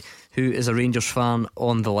Craig, who is a Rangers fan,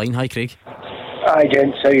 on the line. Hi, Craig. Hi,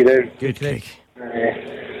 gents. How you doing? Good, Craig.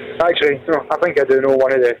 Actually, no, I think I do know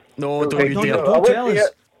one of the. No, don't you dare.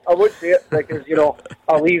 I would say it because, you know,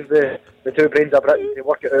 I'll leave the two brains of Britain to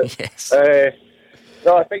work it out. Yes.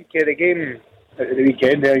 No, I think the game at the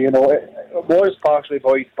weekend there, you know, it was partially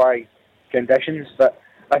buoyed by conditions, but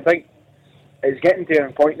I think it's getting to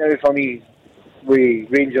a point now for me with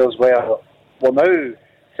Rangers where we're now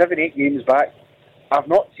 7-8 games back. I've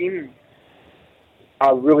not seen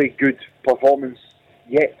a really good performance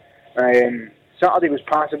yet. Saturday was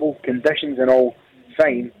passable, conditions and all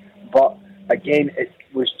fine, but again it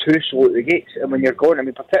was too slow at the gates. And when you're going, I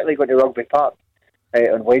mean, particularly going to Rugby Park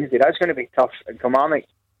on Wednesday, that's going to be tough. And Kilmarnock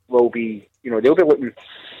will be, you know, they'll be looking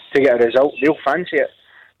to get a result. They'll fancy it,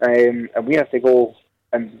 and we have to go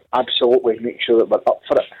and absolutely make sure that we're up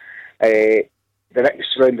for it. The next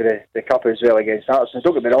round of the cup as well against Hearts. Now,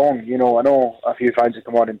 don't get me wrong, you know, I know a few fans have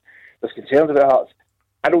come on and there's concerns about Hearts.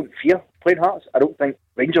 I don't fear playing Hearts. I don't think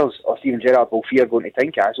Rangers or Steven Gerrard will fear going to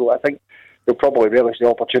Tynecastle. I think they'll probably relish the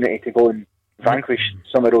opportunity to go and vanquish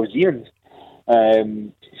some of those demons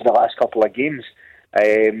for the last couple of games.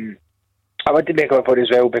 I want to make up for it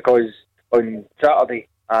as well because on Saturday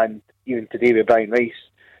and even today with Brian Rice,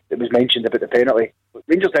 it was mentioned about the penalty.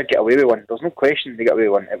 Rangers did get away with one. There's no question they got away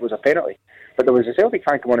with one. It was a penalty. But there was a Celtic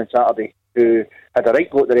fan come on Saturday who had a right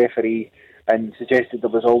go at the referee and suggested there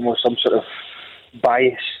was almost some sort of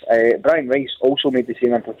bias. Brian Rice also made the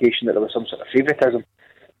same implication that there was some sort of favouritism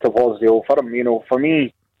towards the Old Firm. You know, for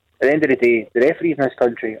me, at the end of the day, the referees in this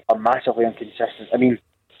country are massively inconsistent. I mean,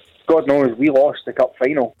 God knows we lost the cup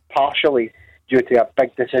final partially due to a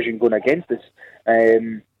big decision going against us.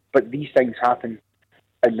 But these things happen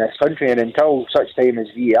in this country, and until such time as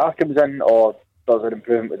VAR comes in or does an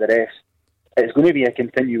improvement with the refs, it's going to be a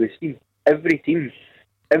continuous theme. Every team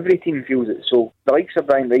feels it. So the likes of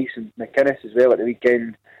Brian Rice and McInnes as well at the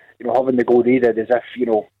weekend, you know, having the goal they did as if, you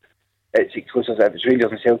know, it's exclusive. If it's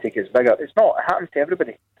Rangers and Celtic, it's bigger. It's not. It happens to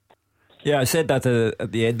everybody. Yeah, I said that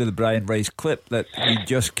at the end of the Brian Rice clip, that you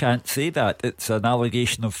just can't say that. It's an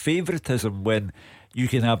allegation of favouritism when you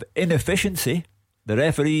can have inefficiency. The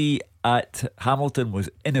referee at Hamilton was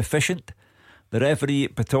inefficient. The referee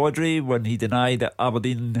at Pittodrie, when he denied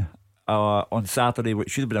Aberdeen on Saturday,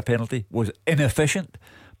 which should have been a penalty, was inefficient.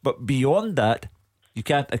 But beyond that, you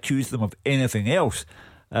can't accuse them of anything else.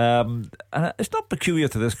 And it's not peculiar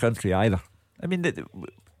to this country either. I mean,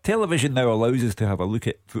 television now allows us to have a look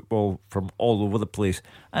at football from all over the place,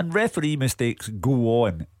 and referee mistakes go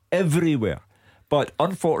on everywhere. But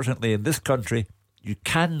unfortunately in this country, you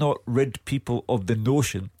cannot rid people of the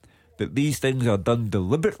notion that these things are done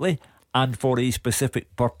deliberately and for a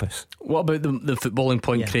specific purpose. What about the footballing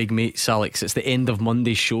point, Craig, mates, Alex? It's the end of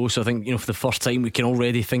Monday's show, so I think, you know, for the first time we can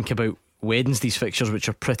already think about Wednesday's fixtures, which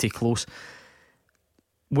are pretty close.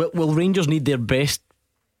 Will Rangers need their best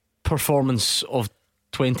performance of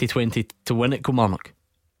 2020 to win at Kilmarnock?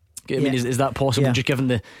 I mean, is that possible, just given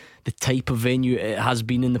the type of venue it has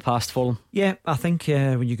been in the past for them? Yeah, I think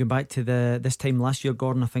when you go back to this time last year,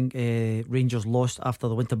 Gordon, I think Rangers lost after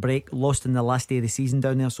the winter break, lost in the last day of the season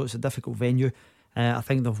down there, so it's a difficult venue. I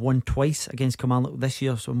think they've won twice against Kilmarnock this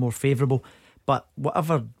year, so more favourable. But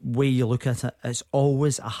whatever way you look at it, it's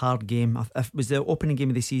always a hard game. If it was the opening game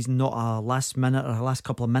of the season, not a last minute or a last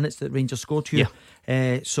couple of minutes that Rangers scored here.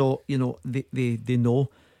 So, you know, they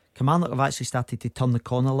know. Kilmarnock have actually started to turn the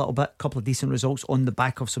corner a little bit. A couple of decent results on the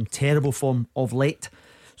back of some terrible form of late.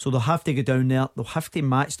 So they'll have to go down there. They'll have to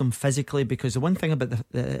match them physically, because the one thing about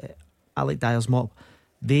the Alec Dyer's mob,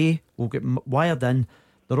 they will get wired in.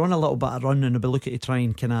 They're on a little bit of run and they'll be looking to try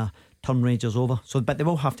and kind of turn Rangers over. So, but they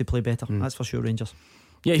will have to play better. That's for sure, Rangers.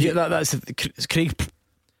 That's Craig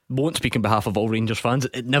won't speak on behalf of all Rangers fans.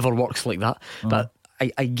 It never works like that. But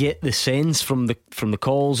I get the sense from the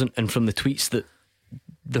calls and from the tweets that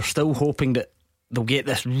they're still hoping that they'll get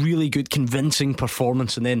this really good, convincing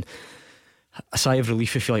performance, and then a sigh of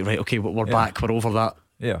relief if you're like, right, okay, we're back, we're over that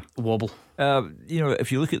wobble. You know,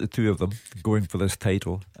 if you look at the two of them going for this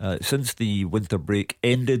title, since the winter break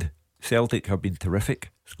ended, Celtic have been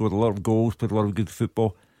terrific, scored a lot of goals, played a lot of good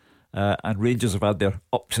football, and Rangers have had their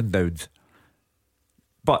ups and downs.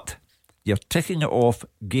 But you're ticking it off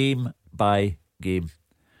game by game.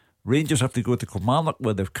 Rangers have to go to Kilmarnock,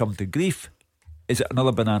 where they've come to grief. Is it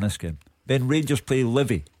another banana skin? Then Rangers play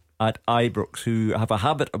Livy at Ibrox, who have a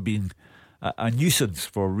habit of being a nuisance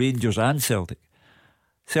for Rangers and Celtic.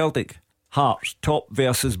 Celtic Hearts, top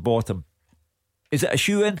versus bottom. Is it a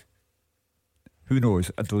shoe-in? Who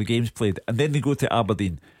knows until the game's played. And then they go to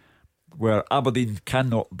Aberdeen, where Aberdeen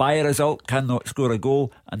cannot buy a result, cannot score a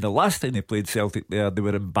goal, and the last time they played Celtic there, they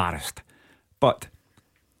were embarrassed. But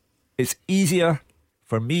it's easier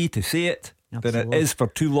for me to say it than it is for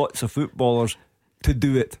two lots of footballers to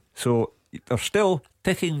do it. So they're still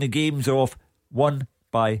ticking the games off one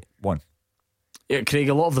by one. Yeah, Craig,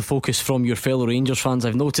 a lot of the focus from your fellow Rangers fans,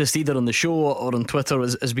 I've noticed, either on the show or on Twitter,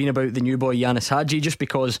 has been about the new boy Yanis Hadji, just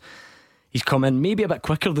because he's come in maybe a bit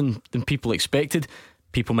quicker than people expected.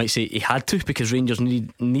 People might say he had to, because Rangers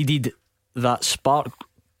needed that spark.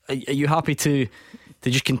 Are you happy to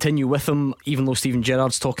just continue with him, even though Steven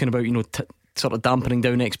Gerrard's talking about, sort of dampening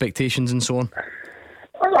down expectations and so on?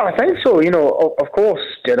 I think so. Of course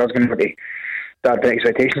Gerrard's going to be dampening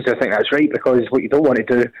expectations. I think that's right, because what you don't want to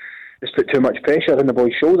do is put too much pressure on the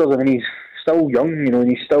boy's shoulders. I mean, he's still young, and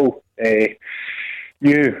he's still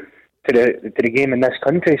new to the game in this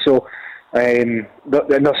country. So there's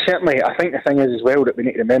certainly, I think the thing is as well that we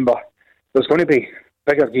need to remember, there's going to be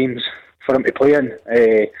bigger games for him to play in,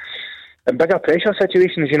 and bigger pressure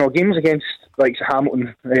situations. Games against like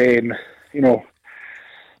Hamilton,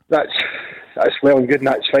 that's well and good, and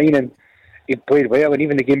that's fine, and he played well, and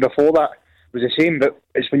even the game before that was the same. But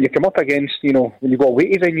it's when you come up against, when you go away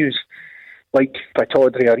to venues like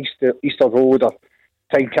Pittodrie or Easter Road or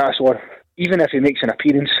Tynecastle, or even if he makes an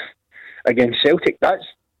appearance against Celtic,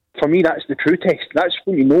 for me that's the true test. That's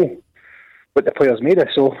when you know what the player's made of.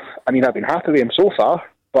 So I mean, I've been happy with him so far,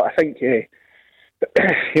 but I think I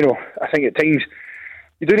think at times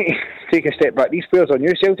you do need to take a step back. These players are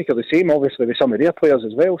new. Celtic are the same, obviously, with some of their players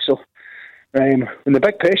as well. So when the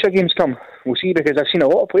big pressure games come, we'll see, because I've seen a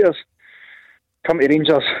lot of players come to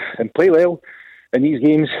Rangers and play well in these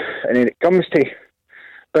games, and then it comes to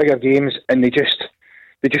bigger games and they just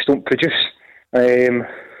don't produce.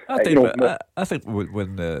 I think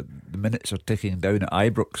when the minutes are ticking down at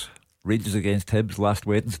Ibrox, Rangers against Hibs last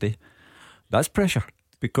Wednesday, that's pressure,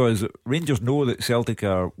 because Rangers know that Celtic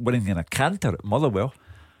are winning in a canter at Motherwell,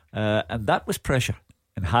 and that was pressure.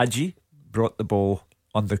 And Hadji brought the ball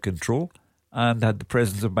under control and had the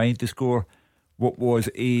presence of mind to score what was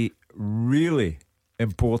a really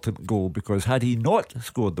important goal, because had he not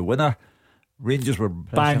scored the winner, Rangers were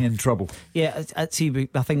bang in trouble. Yeah, I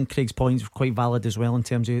think Craig's point is quite valid as well, in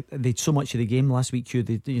terms of they'd so much of the game last week,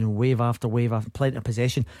 wave after wave after, plenty of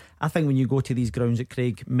possession. I think when you go to these grounds that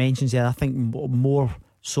Craig mentions there, I think more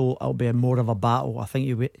so it'll be more of a battle. I think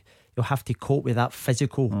you'll have to cope with that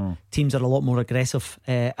physical. Teams are a lot more aggressive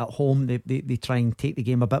at home. They try and take the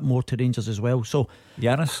game a bit more to Rangers as well. So,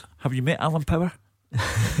 Yanis, have you met Alan Power?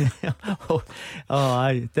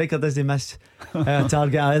 Aye, Dicker doesn't miss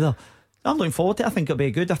target either. I'm looking forward to it. I think it'll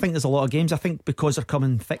be good. I think there's a lot of games. I think because they're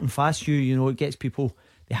coming thick and fast, it gets people,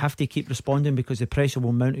 they have to keep responding, because the pressure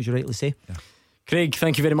will mount, as you rightly say. Yeah. Craig,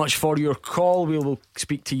 thank you very much for your call. We will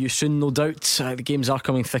speak to you soon, no doubt. The games are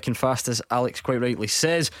coming thick and fast, as Alex quite rightly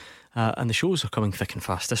says, and the shows are coming thick and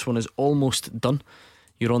fast. This one is almost done.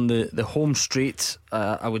 You're on the home straight,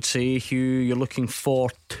 I would say, Hugh. You're looking for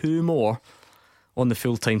two more on the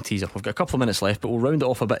full-time teaser. We've got a couple of minutes left, but we'll round it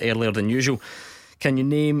off a bit earlier than usual. Can you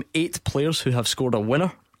name 8 players who have scored a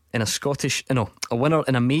winner in a winner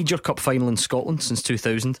in a major cup final in Scotland since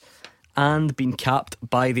 2000 and been capped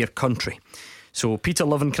by their country? So Peter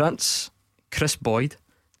Lovenkrantz, Chris Boyd,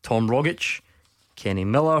 Tom Rogic, Kenny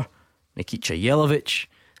Miller, Nikica Jelavic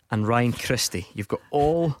and Ryan Christie. You've got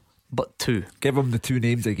all but 2. Give him the 2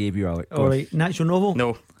 names I gave you, Alec. Alright, Nacho Novo.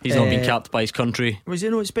 No, he's not been capped by his country. Was he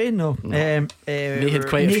not Spain? No. They had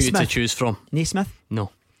quite a few to choose from. Naismith?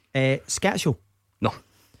 No. Scatchell? No.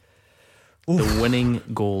 Oof. The winning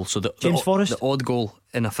goal. So James Forrest? The odd goal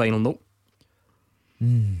in a final. No.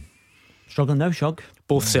 Struggling now, Shug.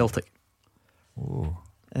 Both Celtic.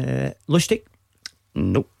 Lustig?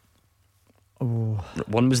 No.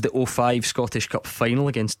 One was the 05 Scottish Cup final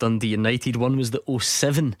against Dundee United. One was the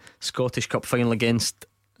 07 Scottish Cup final against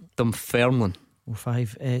Dunfermline.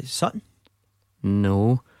 05 Sutton?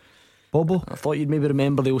 No. Bobo? I thought you'd maybe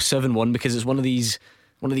remember the 07 one, because it's one of these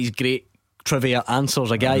great trivia answers.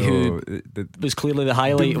 A guy who was clearly the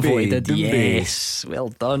highlight of what he did. Doumbé. Yes, well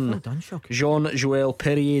done. Well done, Shock. Jean-Joël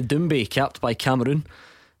Perrier Doumbé, capped by Cameroon,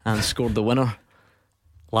 and scored the winner.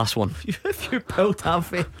 Last one. If you pulled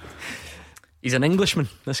halfway. He's an Englishman,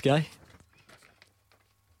 this guy.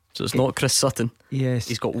 So it's not Chris Sutton. Yes.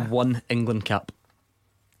 He's got 1 England cap.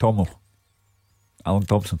 Tomo. Alan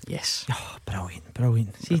Thompson. Yes.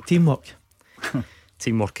 Brilliant. See, teamwork.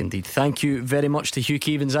 Teamwork indeed. Thank you very much to Hugh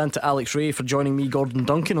Keevins and to Alex Ray for joining me, Gordon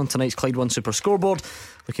Duncan, on tonight's Clyde One Super Scoreboard,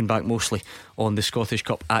 looking back mostly on the Scottish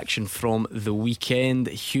Cup action from the weekend.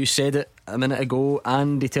 Hugh said it a minute ago,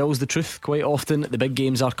 and he tells the truth quite often. The big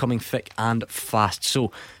games are coming thick and fast.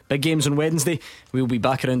 So big games on Wednesday. We'll be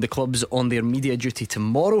back around the clubs on their media duty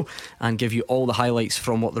tomorrow and give you all the highlights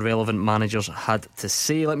from what the relevant managers had to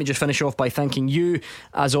say. Let me just finish off by thanking you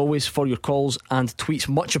as always for your calls and tweets.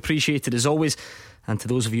 Much appreciated as always. And to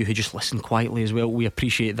those of you who just listen quietly as well, we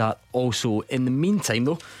appreciate that also. In the meantime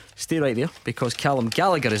though, stay right there, because Callum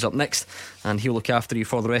Gallagher is up next and he'll look after you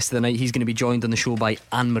for the rest of the night. He's going to be joined on the show by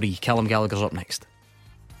Anne-Marie. Callum Gallagher's up next.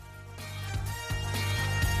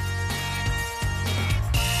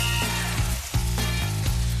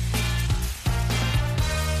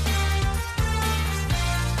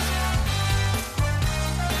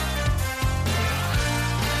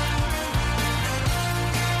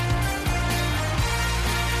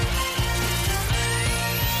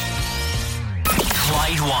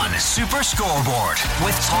 One Super Scoreboard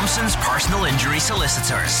with Thompson's personal injury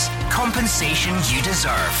solicitors. Compensation you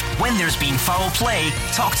deserve. When there's been foul play,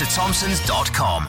 talk to Thompsons.com.